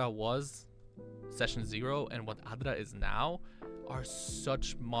Adra was session 0 and what Adra is now are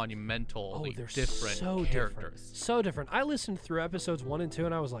such monumental Oh, they're different so characters. different. So different. I listened through episodes 1 and 2,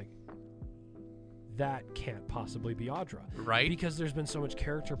 and I was like, that can't possibly be Audra. Right? Because there's been so much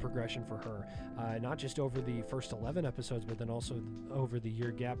character progression for her, not just over the first 11 episodes, but then also over the year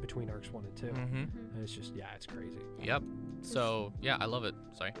gap between arcs 1 and 2. Mm-hmm. And it's just, yeah, it's crazy. Yep. So yeah, I love it.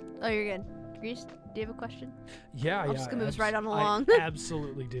 Sorry. Oh, you're good. Reese, do you have a question? Yeah, I'll yeah. just move us right on along. I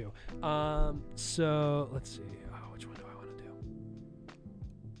absolutely do. So let's see. Oh, which one do I want to do?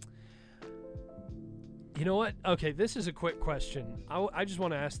 You know what? Okay, this is a quick question. I just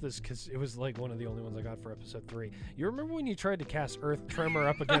want to ask this because it was like one of the only ones I got for episode 3. You remember when you tried to cast Earth Tremor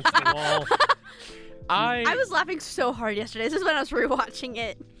up against the wall? I was laughing so hard yesterday. This is when I was rewatching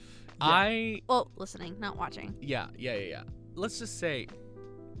it. Well, listening, not watching. Yeah. Let's just say,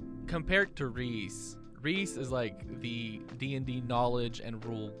 compared to Reese is like the D&D knowledge and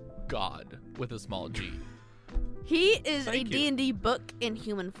rule god with a small g. He is Thank a you. D&D book in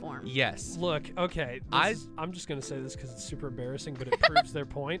human form. Yes. Look, okay. I'm just going to say this because it's super embarrassing, but it proves their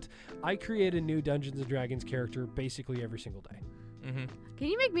point. I create a new Dungeons & Dragons character basically every single day. Mm-hmm. Can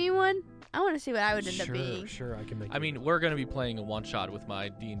you make me one? I want to see what I would end up being. Sure, I can make I mean, we're going to be playing a one-shot with my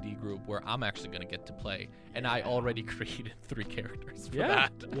D&D group where I'm actually going to get to play, and I already created 3 characters for Yeah,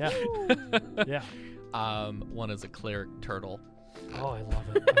 that. yeah. One is a cleric turtle. Oh, I love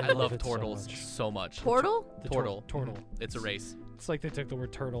it. I love it so turtles much. so much. Portal? The Turtle. Turtle. It's a race. It's like they took the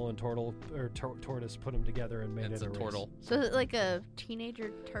word turtle and tortoise, put them together and made It's it a race. turtle. So is it like a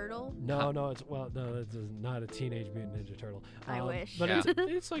teenager turtle? No, it's not a Teenage Mutant Ninja Turtle. I wish. But Yeah.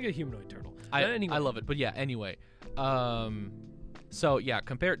 it's like a humanoid turtle. But anyway, I love it. But yeah, anyway. So yeah,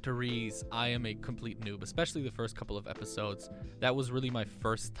 compared to Reese, I am a complete noob, especially the first couple of episodes. That was really my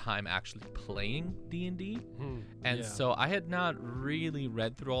first time actually playing D&D. And yeah. so I had not really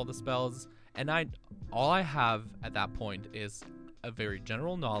read through all the spells, and all I have at that point is a very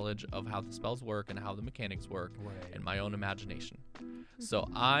general knowledge of how the spells work and how the mechanics work, Right. and my own imagination. So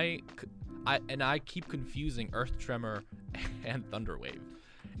I keep confusing Earth Tremor and Thunderwave,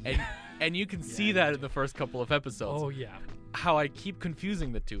 and you can see that in the first couple of episodes. Oh yeah. How I keep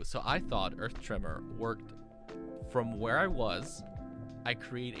confusing the two. So I thought Earth Tremor worked from where I was. I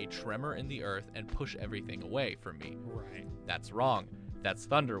create a tremor in the earth and push everything away from me. Right. That's wrong. That's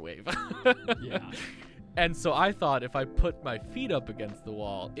Thunderwave. Yeah. And so I thought if I put my feet up against the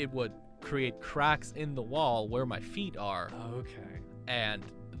wall, it would create cracks in the wall where my feet are, Okay. and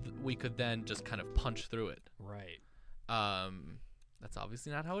we could then just kind of punch through it. Right. That's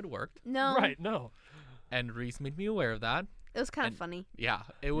obviously not how it worked. No. Right. No. And Reese made me aware of that. It was kind of And- funny. Yeah,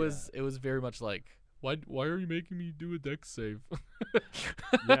 it was very much like, why are you making me do a dex save?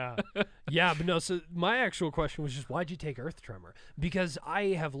 Yeah. Yeah, but no, so my actual question was just why'd you take Earth Tremor? Because I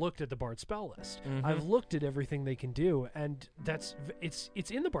have looked at the Bard spell list. Mhm. I've looked at everything they can do, and it's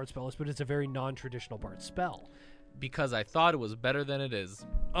in the Bard spell list, but it's a very non-traditional Bard spell. Because I thought it was better than it is.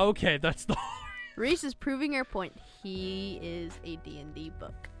 Okay, that's the Reese is proving your point. He is a D&D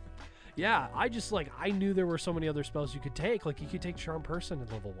book. Yeah, I knew there were so many other spells you could take. Like you could take Charm Person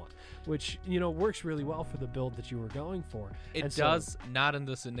at level 1, which, works really well for the build that you were going for. It And so- does, not in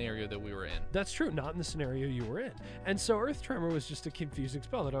the scenario that we were in. That's true, not in the scenario you were in. And so Earth Tremor was just a confusing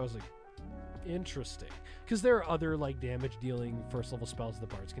spell that I was like, interesting. Because there are other damage dealing first level spells the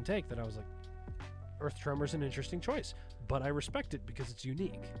bards can take that I was like, Earth Tremor's an interesting choice, but I respect it because it's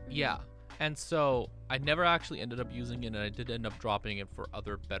unique. Yeah. And so I never actually ended up using it, and I did end up dropping it for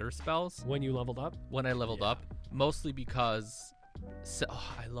other better spells When you leveled up, when I leveled Yeah. up, mostly because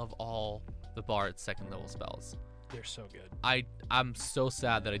I love all the Bard's second level spells. they're so good. I'm so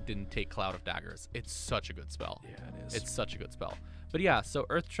sad that I didn't take Cloud of Daggers. It's such a good spell. Yeah, it is. It's such a good spell. But yeah, so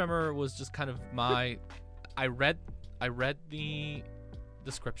Earth Tremor was just kind of my I read the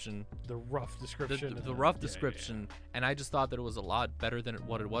description, the rough description. the rough description, and I just thought that it was a lot better than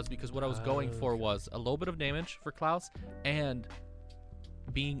what it was, because what I was going for Okay. was a little bit of damage for Klaus and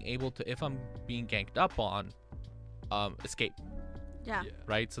being able to, if I'm being ganked up on, escape. Yeah.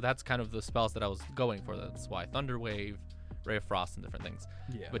 right? So that's kind of the spells that I was going for. That's why Thunder Wave, Ray of Frost, and different things.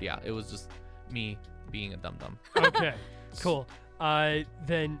 Yeah. But yeah, it was just me being a dum-dum. Okay, cool.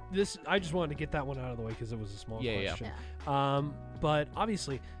 Then this, I just wanted to get that one out of the way because it was a small Yeah, yeah. question. Yeah. But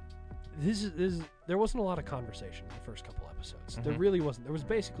obviously, this is there wasn't a lot of conversation in the first couple episodes. There Mhm. really wasn't. There was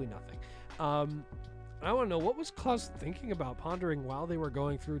basically nothing. I want to know, what was Klaus thinking about, pondering while they were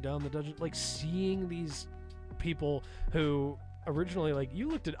going through down the dungeon, like seeing these people who originally, like, you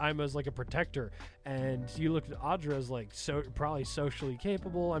looked at Ima as like a protector, and you looked at Audra as like probably socially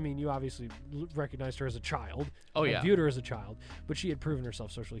capable. I mean, you obviously recognized her as a child. Oh, and yeah. viewed her as a child, but she had proven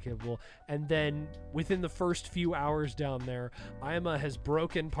herself socially capable. And then within the first few hours down there, Ima has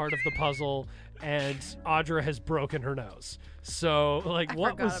broken part of the puzzle, and Audra has broken her nose. So, like, I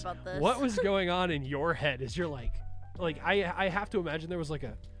what forgot was about this. what was going on in your head as you're like I have to imagine there was like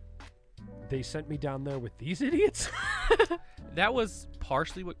a, they sent me down there with these idiots. That was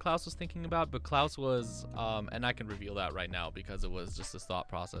partially what Klaus was thinking about, but Klaus was, and I can reveal that right now because it was just his thought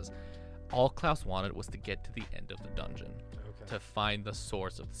process. All Klaus wanted was to get to the end of the dungeon, to find the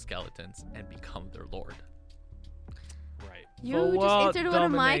source of the skeletons and become their lord. Right. You For just what answered one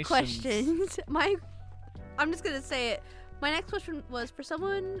of my dominations? questions. I'm just gonna say it. My next question was for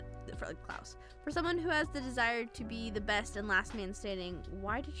Klaus. For someone who has the desire to be the best and last man standing,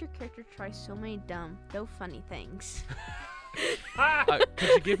 why did your character try so many dumb, though funny things?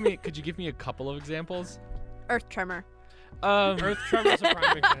 Could you give me a couple of examples? Earth tremor. Earth Tremor's a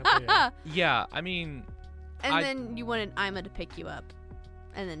prime example. Yeah. Yeah, I mean, And then you wanted Ima to pick you up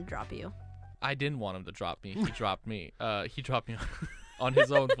and then drop you. I didn't want him to drop me. He dropped me. He dropped me on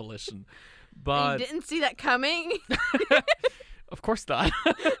his own volition. And But you didn't see that coming. of course not.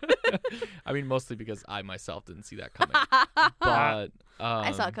 I mean, mostly because I myself didn't see that coming. But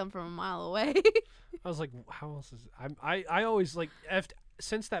I saw it come from a mile away. I was like, how else is I always like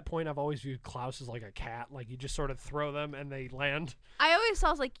since that point I've always viewed Klaus as like a cat, like you just sort of throw them and they land. I always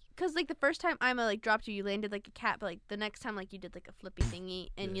saw like, cause like the first time Ima like dropped you, you landed like a cat, but like the next time like you did like a flippy thingy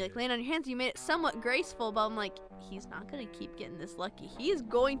and you like land on your hands, you made it somewhat graceful. But I'm like, he's not gonna keep getting this lucky. He is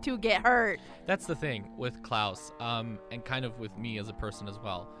going to get hurt. that's the thing with Klaus, and kind of with me as a person as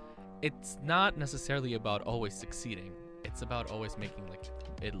well. It's not necessarily about always succeeding. It's about always making like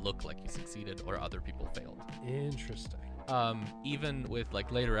it look like you succeeded or other people failed. Interesting. Even with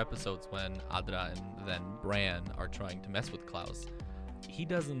like later episodes when Adra and then Bran are trying to mess with Klaus, he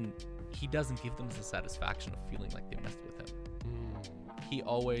doesn't give them the satisfaction of feeling like they messed with him. He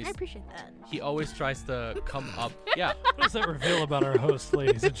always I appreciate that. he always tries to come up. Yeah, What does that reveal about our host,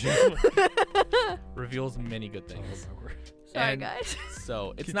 ladies and gentlemen? reveals many good things. Sorry, And guys.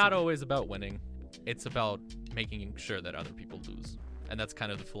 So it's not always about winning. It's about making sure that other people lose. And that's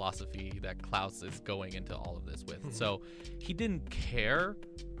kind of the philosophy that Klaus is going into all of this with. So he didn't care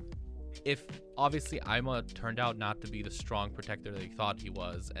if, obviously, Ima turned out not to be the strong protector that he thought he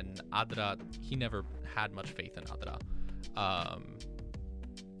was. And Adra, he never had much faith in Adra.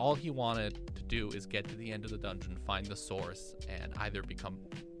 All he wanted to do is get to the end of the dungeon, find the source, and either become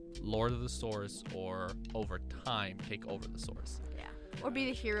Lord of the Source or, over time, take over the source. Yeah. Or be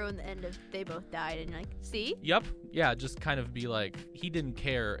the hero in the end if they both died and you're like, see? Yep. Yeah, just kind of be like, he didn't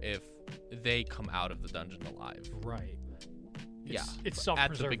care if they come out of the dungeon alive. Right. Yeah. It's At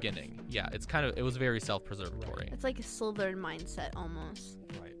self-preserving. the beginning. Yeah, it was very self-preservatory. It's like a Slytherin mindset almost.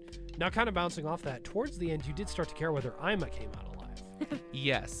 Right. Now, kind of bouncing off that, towards the end, you did start to care whether Ima came out alive.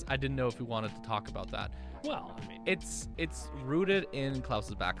 Yes, I didn't know if we wanted to talk about that. Well, I mean, It's rooted in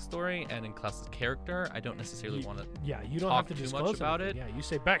Klaus's backstory and in Klaus's character. I don't necessarily want to, yeah, you don't talk have to too much disclose about anything. Yeah, you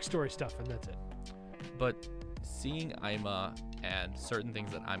say backstory stuff and that's it. but seeing Ima and certain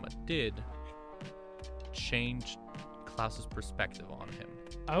things that Ima did changed Klaus's perspective on him.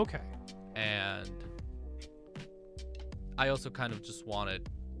 Okay. And I also kind of just wanted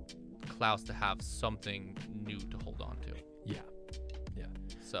Klaus to have something new to hold on to. Yeah.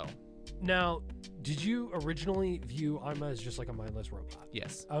 So, Now, did you originally view Ima as just like a mindless robot?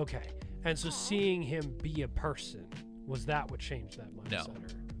 yes. Okay. And so seeing him be a person, was that what changed that mindset?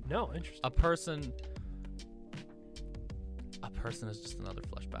 No. No, interesting. A person is just another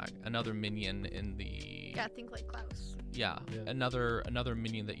fleshbag, another minion in the Yeah, think like Klaus. yeah, Yeah. another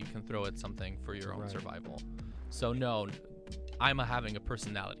minion that you can throw at something for your own Right. survival. So no, Ima having a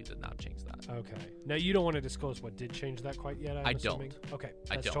personality did not change that. Okay. Now, you don't want to disclose what did change that quite yet, I'm I assuming? don't. Okay.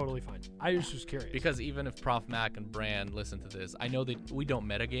 I That's don't. totally fine. I was just curious. Because even if Prof Mac and Bran listen to this, I know that we don't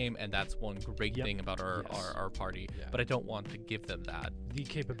metagame, and that's one great Yep. thing about our, Yes. our party. Yeah. But I don't want to give them that, the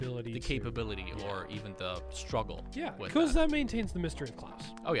capability. the to- capability or even the struggle. Yeah, with because that. that maintains the mystery of Klaus.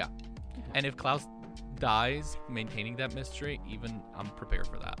 Oh yeah, and if Klaus dies maintaining that mystery, even I'm prepared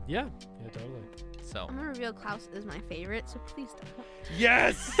for that. Yeah, totally. So I'm gonna reveal Klaus is my favorite, so please don't.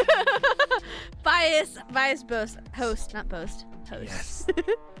 yes. bias boast host, not boast host. Yes.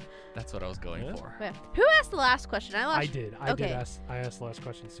 That's what I was going Yeah. for. Wait, who asked the last question? I did. I Okay. asked the last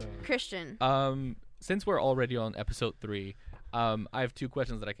question. So Christian. Since we're already on episode 3, I have 2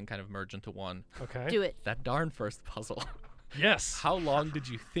 questions that I can kind of merge into one. okay. Do it. That darn first puzzle. Yes. How long did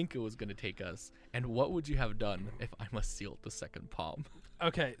you think it was going to take us? And what would you have done if I must seal the second palm?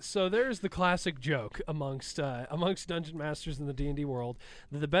 Okay, so there's the classic joke amongst dungeon masters in the D&D world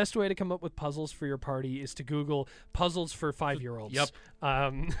that the best way to come up with puzzles for your party is to Google puzzles for 5-year-olds. Yep.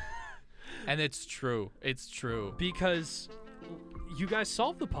 And it's true. It's true. Because you guys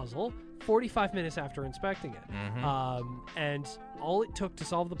solved the puzzle 45 minutes after inspecting it. And all it took to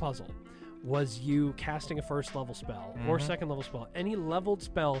solve the puzzle was you casting a first level spell or second level spell, any leveled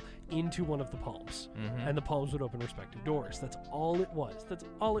spell into one of the palms, and the palms would open respective doors. That's all it was.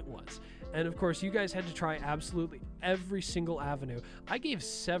 And of course, you guys had to try absolutely every single avenue. I gave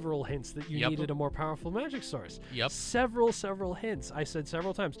several hints that you needed a more powerful magic source. Several hints. I said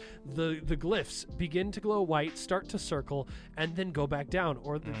several times. The glyphs begin to glow white, start to circle, and then go back down.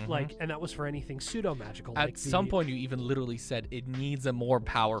 Or and that was for anything pseudo magical. At some point, you even literally said it needs a more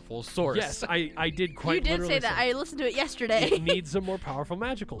powerful source. Yes, I did quite. You did literally say that. I listened to it yesterday. It needs a more powerful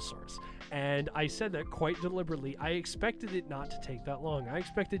magical source. And I said that quite deliberately. I expected it not to take that long. I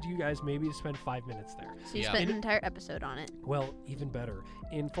expected you guys maybe to spend 5 minutes there. So you spent an entire episode on it. Well, even better.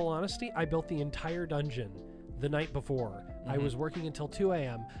 In full honesty, I built the entire dungeon the night before. I was working until 2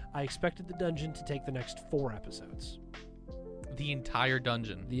 a.m. I expected the dungeon to take the next 4 episodes. The entire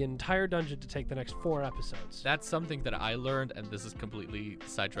dungeon. The entire dungeon to take the next 4 episodes. That's something that I learned, and this is completely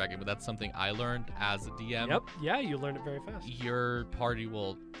sidetracking, but that's something I learned as a DM. Yep. Yeah, you learned it very fast. Your party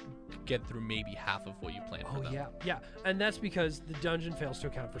will get through maybe half of what you planned for them. Yeah. And that's because the dungeon fails to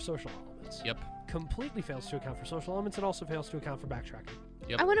account for social elements. Yep. Completely fails to account for social elements. It also fails to account for backtracking.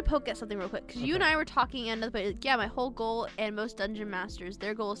 I want to poke at something real quick because you and I were talking and like, my whole goal and most dungeon masters,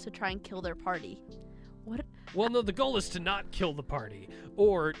 their goal is to try and kill their party. What? Well, no, the goal is to not kill the party,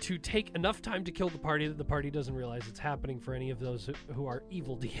 or to take enough time to kill the party that the party doesn't realize it's happening for any of those who are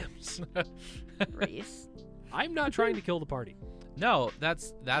evil DMs. Reese. I'm not trying to kill the party. No,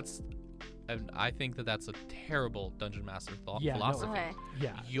 that's and I think that's a terrible dungeon master philosophy. Okay.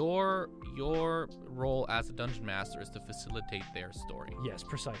 Yeah. Your role as a dungeon master is to facilitate their story. Yes,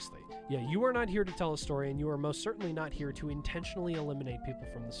 precisely. Yeah, you are not here to tell a story, and you are most certainly not here to intentionally eliminate people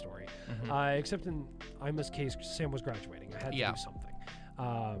from the story. Except in Ima's case, Sam was graduating. I had to do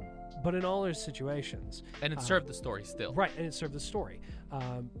something. But in all those situations... And it served the story still. Right, and it served the story.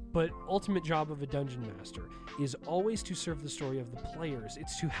 But ultimate job of a dungeon master is always to serve the story of the players.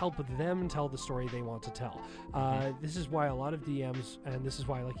 It's to help them tell the story they want to tell. This is why a lot of DMs, and this is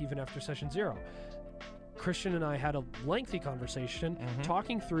why, like, even after Session 0, Christian and I had a lengthy conversation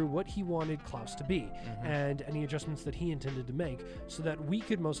talking through what he wanted Klaus to be and any adjustments that he intended to make so that we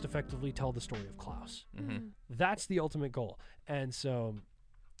could most effectively tell the story of Klaus. That's the ultimate goal. And so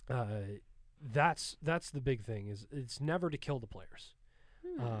that's the big thing, is it's never to kill the players.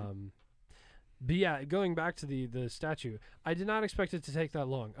 But yeah, going back to the statue, I did not expect it to take that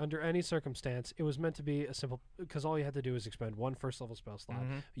long. Under any circumstance, it was meant to be a simple, because all you had to do was expend 1 first level spell slot.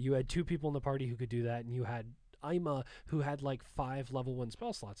 You had 2 people in the party who could do that, and you had Ima, who had like 5 level 1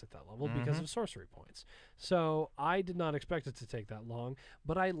 spell slots at that level because of sorcery points. So I did not expect it to take that long,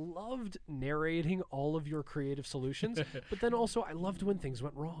 but I loved narrating all of your creative solutions. But then also I loved when things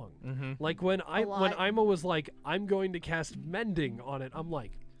went wrong. Like when Ima was like, I'm going to cast Mending on it, I'm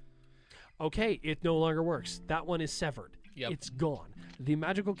like, okay, it no longer works. That one is severed. It's gone. The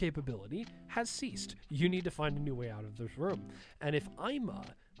magical capability has ceased. You need to find a new way out of this room. And if Ima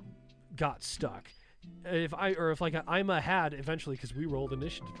got stuck, if Ima had eventually, because we rolled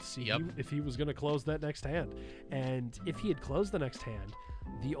initiative to see if he was going to close that next hand, and if he had closed the next hand,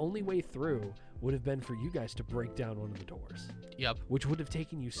 the only way through would have been for you guys to break down one of the doors. Which would have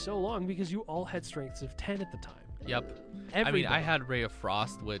taken you so long because you all had strengths of 10 at the time. I mean, I had Ray of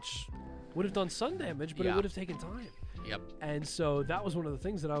Frost, which would have done sun damage, but it would have taken time. And so that was one of the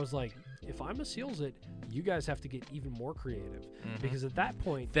things that I was like, if Ima seals it, you guys have to get even more creative. Because at that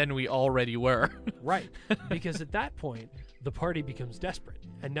point... Then we already were. Right. Because at that point, the party becomes desperate.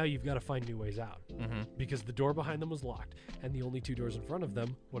 And now you've got to find new ways out. Because the door behind them was locked, and the only 2 doors in front of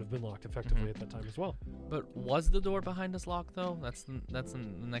them would have been locked effectively at that time as well. But was the door behind us locked, though? That's the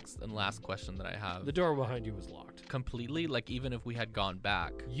next and last question that I have. The door behind you was locked. Completely? Like, even if we had gone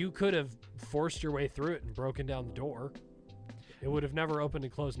back? You could have forced your way through it and broken down the door. It would have never opened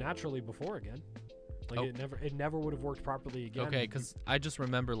and closed naturally before again. Like Oh. it never would have worked properly again. Okay, because I just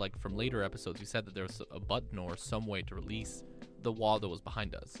remember, like, from later episodes, you said that there was a button or some way to release the wall that was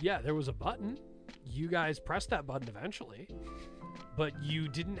behind us. Yeah, there was a button. You guys pressed that button eventually, but you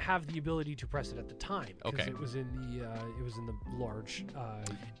didn't have the ability to press it at the time. 'Cause Okay. It was in the large. In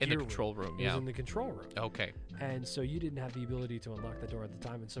the gear control room, room. It yeah. was in the control room, Okay, and so you didn't have the ability to unlock the door at the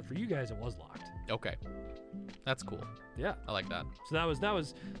time. And so for you guys, it was locked. okay. That's cool. Yeah. I like that. So that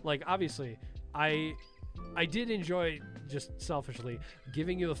was like, obviously, I did enjoy, just selfishly,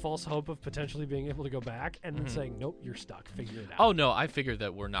 giving you the false hope of potentially being able to go back and then saying, nope, you're stuck. Figure it out. Oh, no, I figured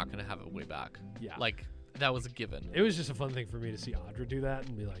that we're not going to have a way back. Yeah. Like, that was a given. It was just a fun thing for me to see Audra do that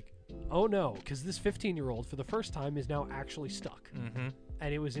and be like, oh no, because this 15-year-old for the first time is now actually stuck. Mm-hmm.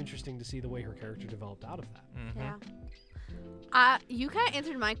 And it was interesting to see the way her character developed out of that. Mm-hmm. Yeah. You kind of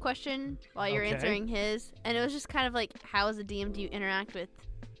answered my question while you're Okay. answering his, and it was just kind of like, how as a DM do you interact with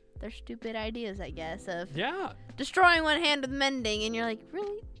their stupid ideas, I guess, of Yeah. destroying one hand with mending, and you're like,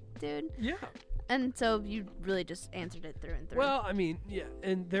 really, dude? Yeah. And so you really just answered it through and through. Well, I mean, yeah,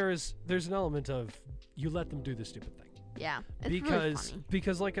 and there's an element of you let them do the stupid thing. yeah, it's really funny.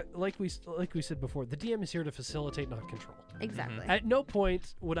 Because like we said before, the DM is here to facilitate, not control. Exactly. At no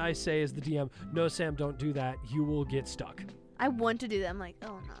point would I say as the DM, no, Sam, don't do that. You will get stuck. I want to do that. I'm like,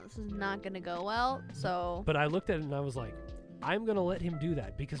 oh no, this is not gonna go well. So But I looked at it and I was like, I'm going to let him do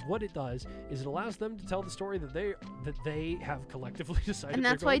that, because what it does is it allows them to tell the story that they have collectively decided and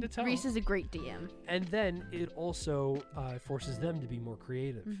they're that's why going to tell. Reese is a great DM. And then it also forces them to be more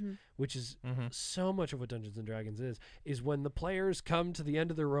creative, Mm-hmm. which is Mm-hmm. so much of what Dungeons and Dragons is when the players come to the end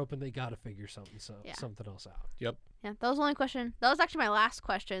of their rope and they got to figure something else out. Yeah, that was the only question. That was actually my last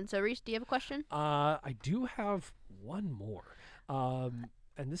question. So Reese, do you have a question? I do have one more, and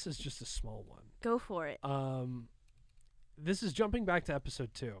this is just a small one. Go for it. This is jumping back to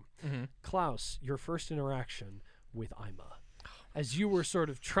episode 2. Mm-hmm. Klaus, your first interaction with Ima. As you were sort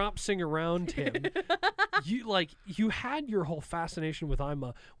of trompsing around him, you had your whole fascination with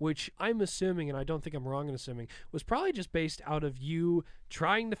Ima, which I'm assuming, and I don't think I'm wrong in assuming, was probably just based out of you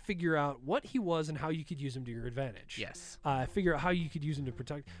trying to figure out what he was and how you could use him to your advantage. Yes. Figure out how you could use him to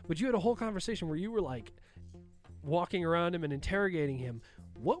protect. But you had a whole conversation where you were like walking around him and interrogating him.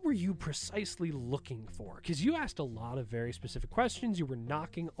 What were you precisely looking for? Because you asked a lot of very specific questions. You were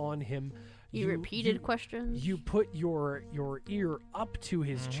knocking on him. You repeated questions. You put your ear up to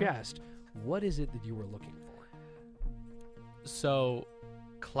his chest. What is it that you were looking for? So,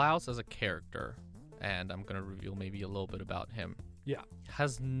 Klaus as a character, and I'm going to reveal maybe a little bit about him, Yeah.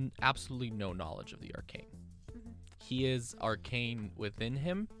 has absolutely no knowledge of the arcane. He is arcane within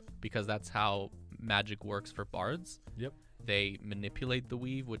him because that's how magic works for bards. Yep. They manipulate the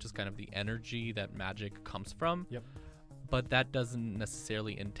weave, which is kind of the energy that magic comes from. Yep. But that doesn't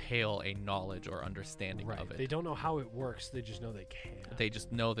necessarily entail a knowledge or understanding Right. of it. They don't know how it works. They just know they can. They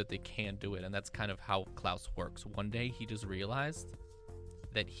just know that they can do it, and that's kind of how Klaus works. One day he just realized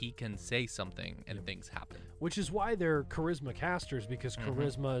that he can say something and things happen. Which is why they're charisma casters, because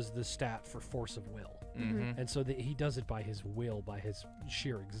charisma is the stat for force of will. Mm-hmm. And so he does it by his will, by his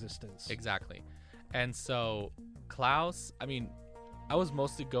sheer existence. Exactly. And so Klaus, I mean, I was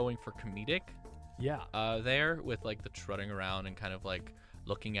mostly going for comedic Yeah. there with like the trotting around and kind of like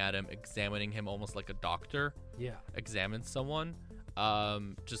looking at him, examining him almost like a doctor Yeah. examines someone,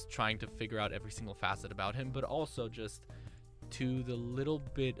 just trying to figure out every single facet about him, but also just to the little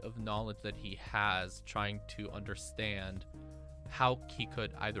bit of knowledge that he has, trying to understand how he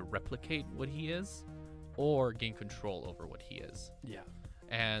could either replicate what he is or gain control over what he is. Yeah.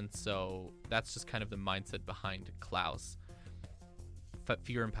 And so that's just kind of the mindset behind Klaus.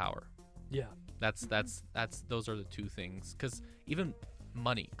 Fear and power. Yeah. That's those are the two things. Because even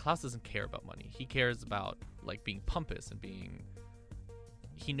money, Klaus doesn't care about money. He cares about like being pompous and being.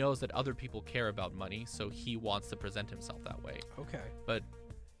 He knows that other people care about money, so he wants to present himself that way. Okay. But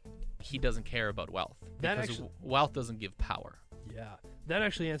he doesn't care about wealth That because actually- wealth doesn't give power. Yeah, that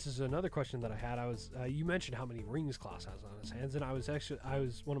actually answers another question that I had. I was you mentioned how many rings Klaus has on his hands, and I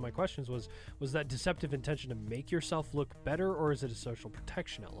was one of my questions was that deceptive intention to make yourself look better, or is it a social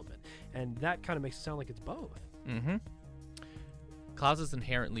protection element? And that kind of makes it sound like it's both. Mm-hmm. Klaus is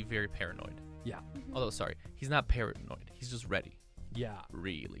inherently very paranoid. Yeah, Although, sorry, he's not paranoid. He's just ready, yeah,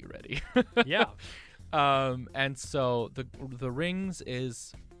 really ready. yeah, And so the rings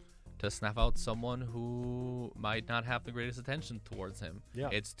is to snuff out someone who might not have the greatest attention towards him. Yeah.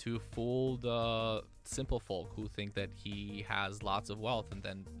 It's to fool the simple folk who think that he has lots of wealth and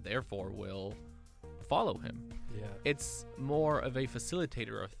then therefore will follow him. yeah, It's more of a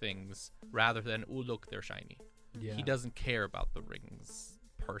facilitator of things rather than, oh, look, they're shiny. yeah. He doesn't care about the rings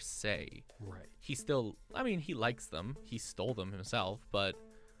per se. Right. he still, I mean, he likes them. He stole them himself, but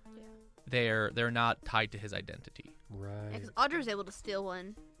Yeah. they're not tied to his identity. Right. Because Audra's able to steal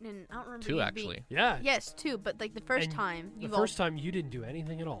one, and I don't remember Two you actually. Yeah. Yes, two, but like the first And time, The you first time you didn't do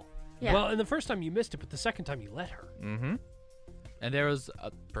anything at all. Yeah. Well, and the first time you missed it, but the second time you let her. Mm-hmm. And there was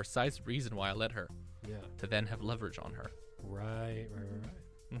a precise reason why I let her, Yeah. to then have leverage on her. Right.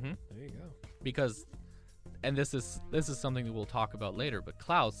 Mm-hmm. There you go. Because, and this is something that we'll talk about later, but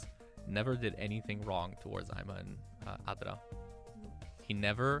Klaus never did anything wrong towards Aima and Adra. He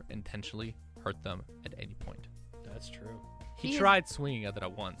never intentionally hurt them at any point. That's true. He He is- tried swinging at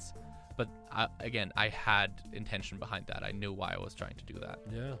it once, but I had intention behind that. I knew why I was trying to do that.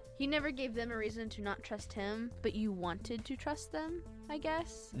 Yeah. He never gave them a reason to not trust him, but you wanted to trust them, I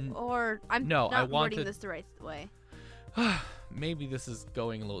guess? Or I'm No, not I wording wanted- this the right way. Maybe this is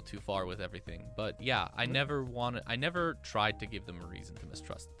going a little too far with everything, but yeah, I never tried to give them a reason to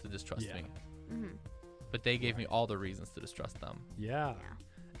distrust Yeah. me. Hmm. But they gave me all the reasons to distrust them. Yeah. Yeah.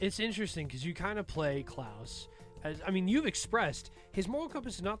 It's interesting because you kind of play Klaus. As, I mean, you've expressed his moral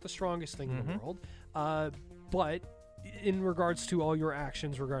compass is not the strongest thing in the world, but in regards to all your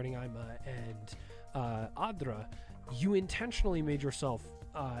actions regarding Aima and Adra, you intentionally made yourself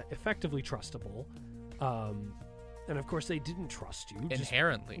effectively trustable. And of course, they didn't trust you.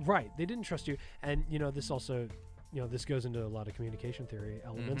 Inherently. Right. They didn't trust you. And, this also, this goes into a lot of communication theory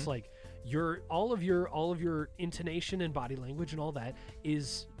elements. Like all of your intonation and body language and all that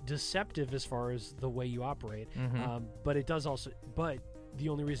is deceptive as far as the way you operate. But it does also, but the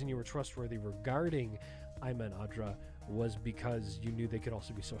only reason you were trustworthy regarding Aima and Adra was because you knew they could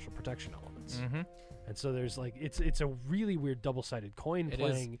also be social protection elements. And so there's like, it's a really weird double-sided coin It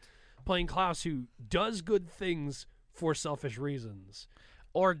is. playing Klaus, who does good things for selfish reasons.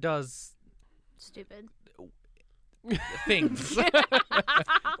 Or does Stupid. things.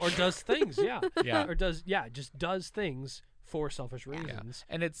 Or does things, yeah. Yeah. Or just does things for selfish reasons.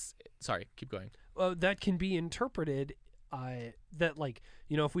 And it's, sorry, keep going. That can be interpreted that, like,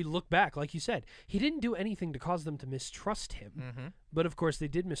 if we look back, like you said, he didn't do anything to cause them to mistrust him. But of course, they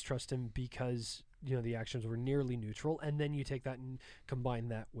did mistrust him because, the actions were nearly neutral. And then you take that and combine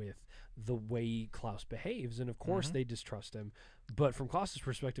that with the way Klaus behaves. And of course, they distrust him. But from Klaus's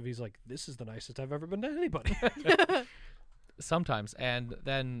perspective, he's like, this is the nicest I've ever been to anybody. Sometimes. And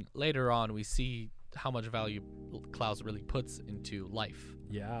then later on, we see how much value Klaus really puts into life.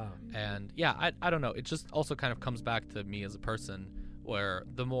 Yeah. And yeah, I don't know. It just also kind of comes back to me as a person, where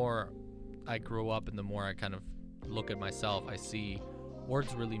the more I grow up and the more I kind of look at myself, I see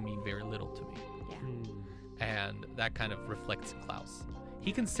words really mean very little to me. And that kind of reflects in Klaus.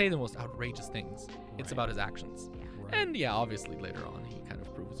 He can say the most outrageous things. It's Right. about his actions. Right. And yeah, obviously later on, he kind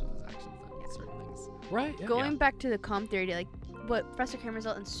of proves with his actions that certain things. Right. Yeah. Going back to the com theory, like what Professor Cameron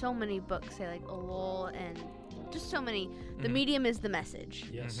in so many books say, like lol and just so many. The medium is the message,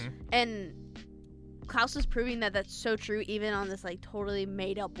 Yes. and Klaus is proving that that's so true, even on this like totally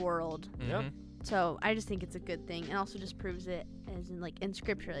made up world. Yep. So I just think it's a good thing, and also just proves it as in like in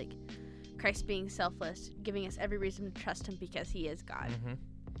scripture, like Christ being selfless, giving us every reason to trust him because he is God.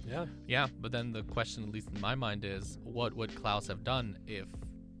 Yeah. Yeah, but then the question, at least in my mind, is what would Klaus have done if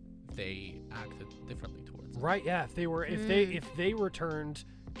they acted differently towards him? Right, yeah. If they returned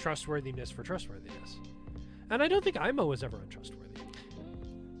trustworthiness for trustworthiness. And I don't think Aima was ever untrustworthy.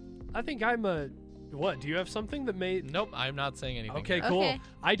 I think Aima, what, do you have something that made... Nope, I'm not saying anything. Okay, here. cool. Okay.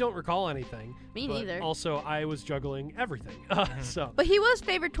 I don't recall anything. Me but neither. Also, I was juggling everything. So, But he was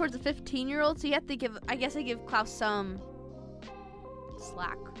favored towards a 15-year-old, so you have to give. I guess I give Klaus some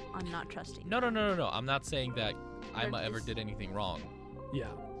slack on not trusting. No. I'm not saying that Or Aima ever just- did anything wrong. yeah.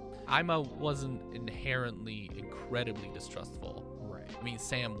 Aima wasn't inherently incredibly distrustful. Right. I mean,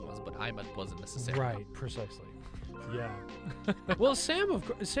 Sam was, but Aima wasn't necessarily. Right, precisely. Yeah. Well, Sam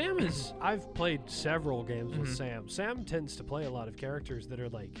is... I've played several games with Sam. Sam tends to play a lot of characters that are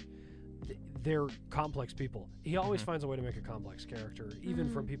like... They're complex people. He always finds a way to make a complex character, even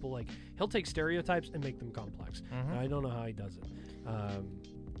from people like... He'll take stereotypes and make them complex. And I don't know how he does it.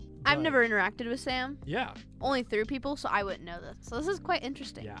 I've but- never interacted with Sam, Yeah, only through people, so I wouldn't know this. So this is quite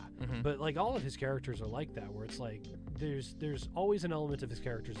interesting. yeah. Mhm. But like all of his characters are like that, where it's like there's always an element of his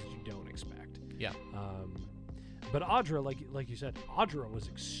characters that you don't expect. Yeah. But Audra, like you said, Audra was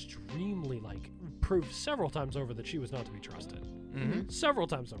extremely proved several times over that she was not to be trusted. Several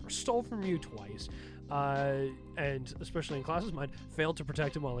times over, stole from you twice, and especially in Klaus's mind, failed to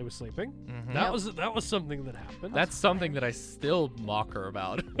protect him while he was sleeping. That was something that happened. That's something that I still mock her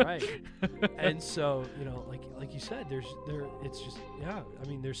about. Right. And so, like you said, it's just, yeah, I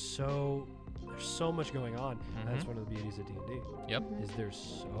mean, there's so There's so much going on. Mhm. That's one of the beauties of D&D. Yep. Is there's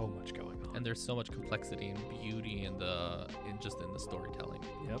so much going on. And there's so much complexity and beauty in the storytelling.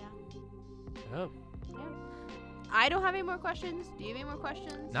 Yep. Yeah. I don't have any more questions. Do you have any more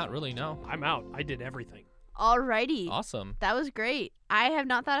questions? Not really, no. I'm out. I did everything. Alrighty. Awesome. That was great. I have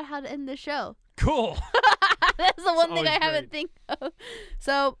not thought of how to end this show. Cool. That's the one thing always I haven't great. think of.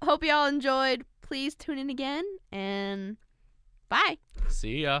 So hope y'all enjoyed. Please tune in again and bye.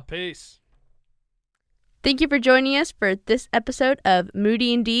 See ya. Peace. Thank you for joining us for this episode of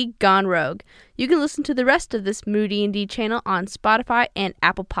Moody and D Gone Rogue. You can listen to the rest of this Moody and D channel on Spotify and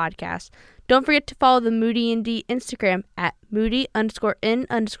Apple Podcasts. Don't forget to follow the Moody and D Instagram at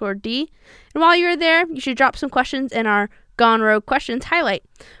Moody_N_D. And while you're there, you should drop some questions in our Gone Rogue questions highlight.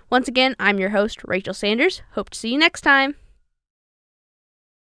 Once again, I'm your host, Rachel Sanders. Hope to see you next time.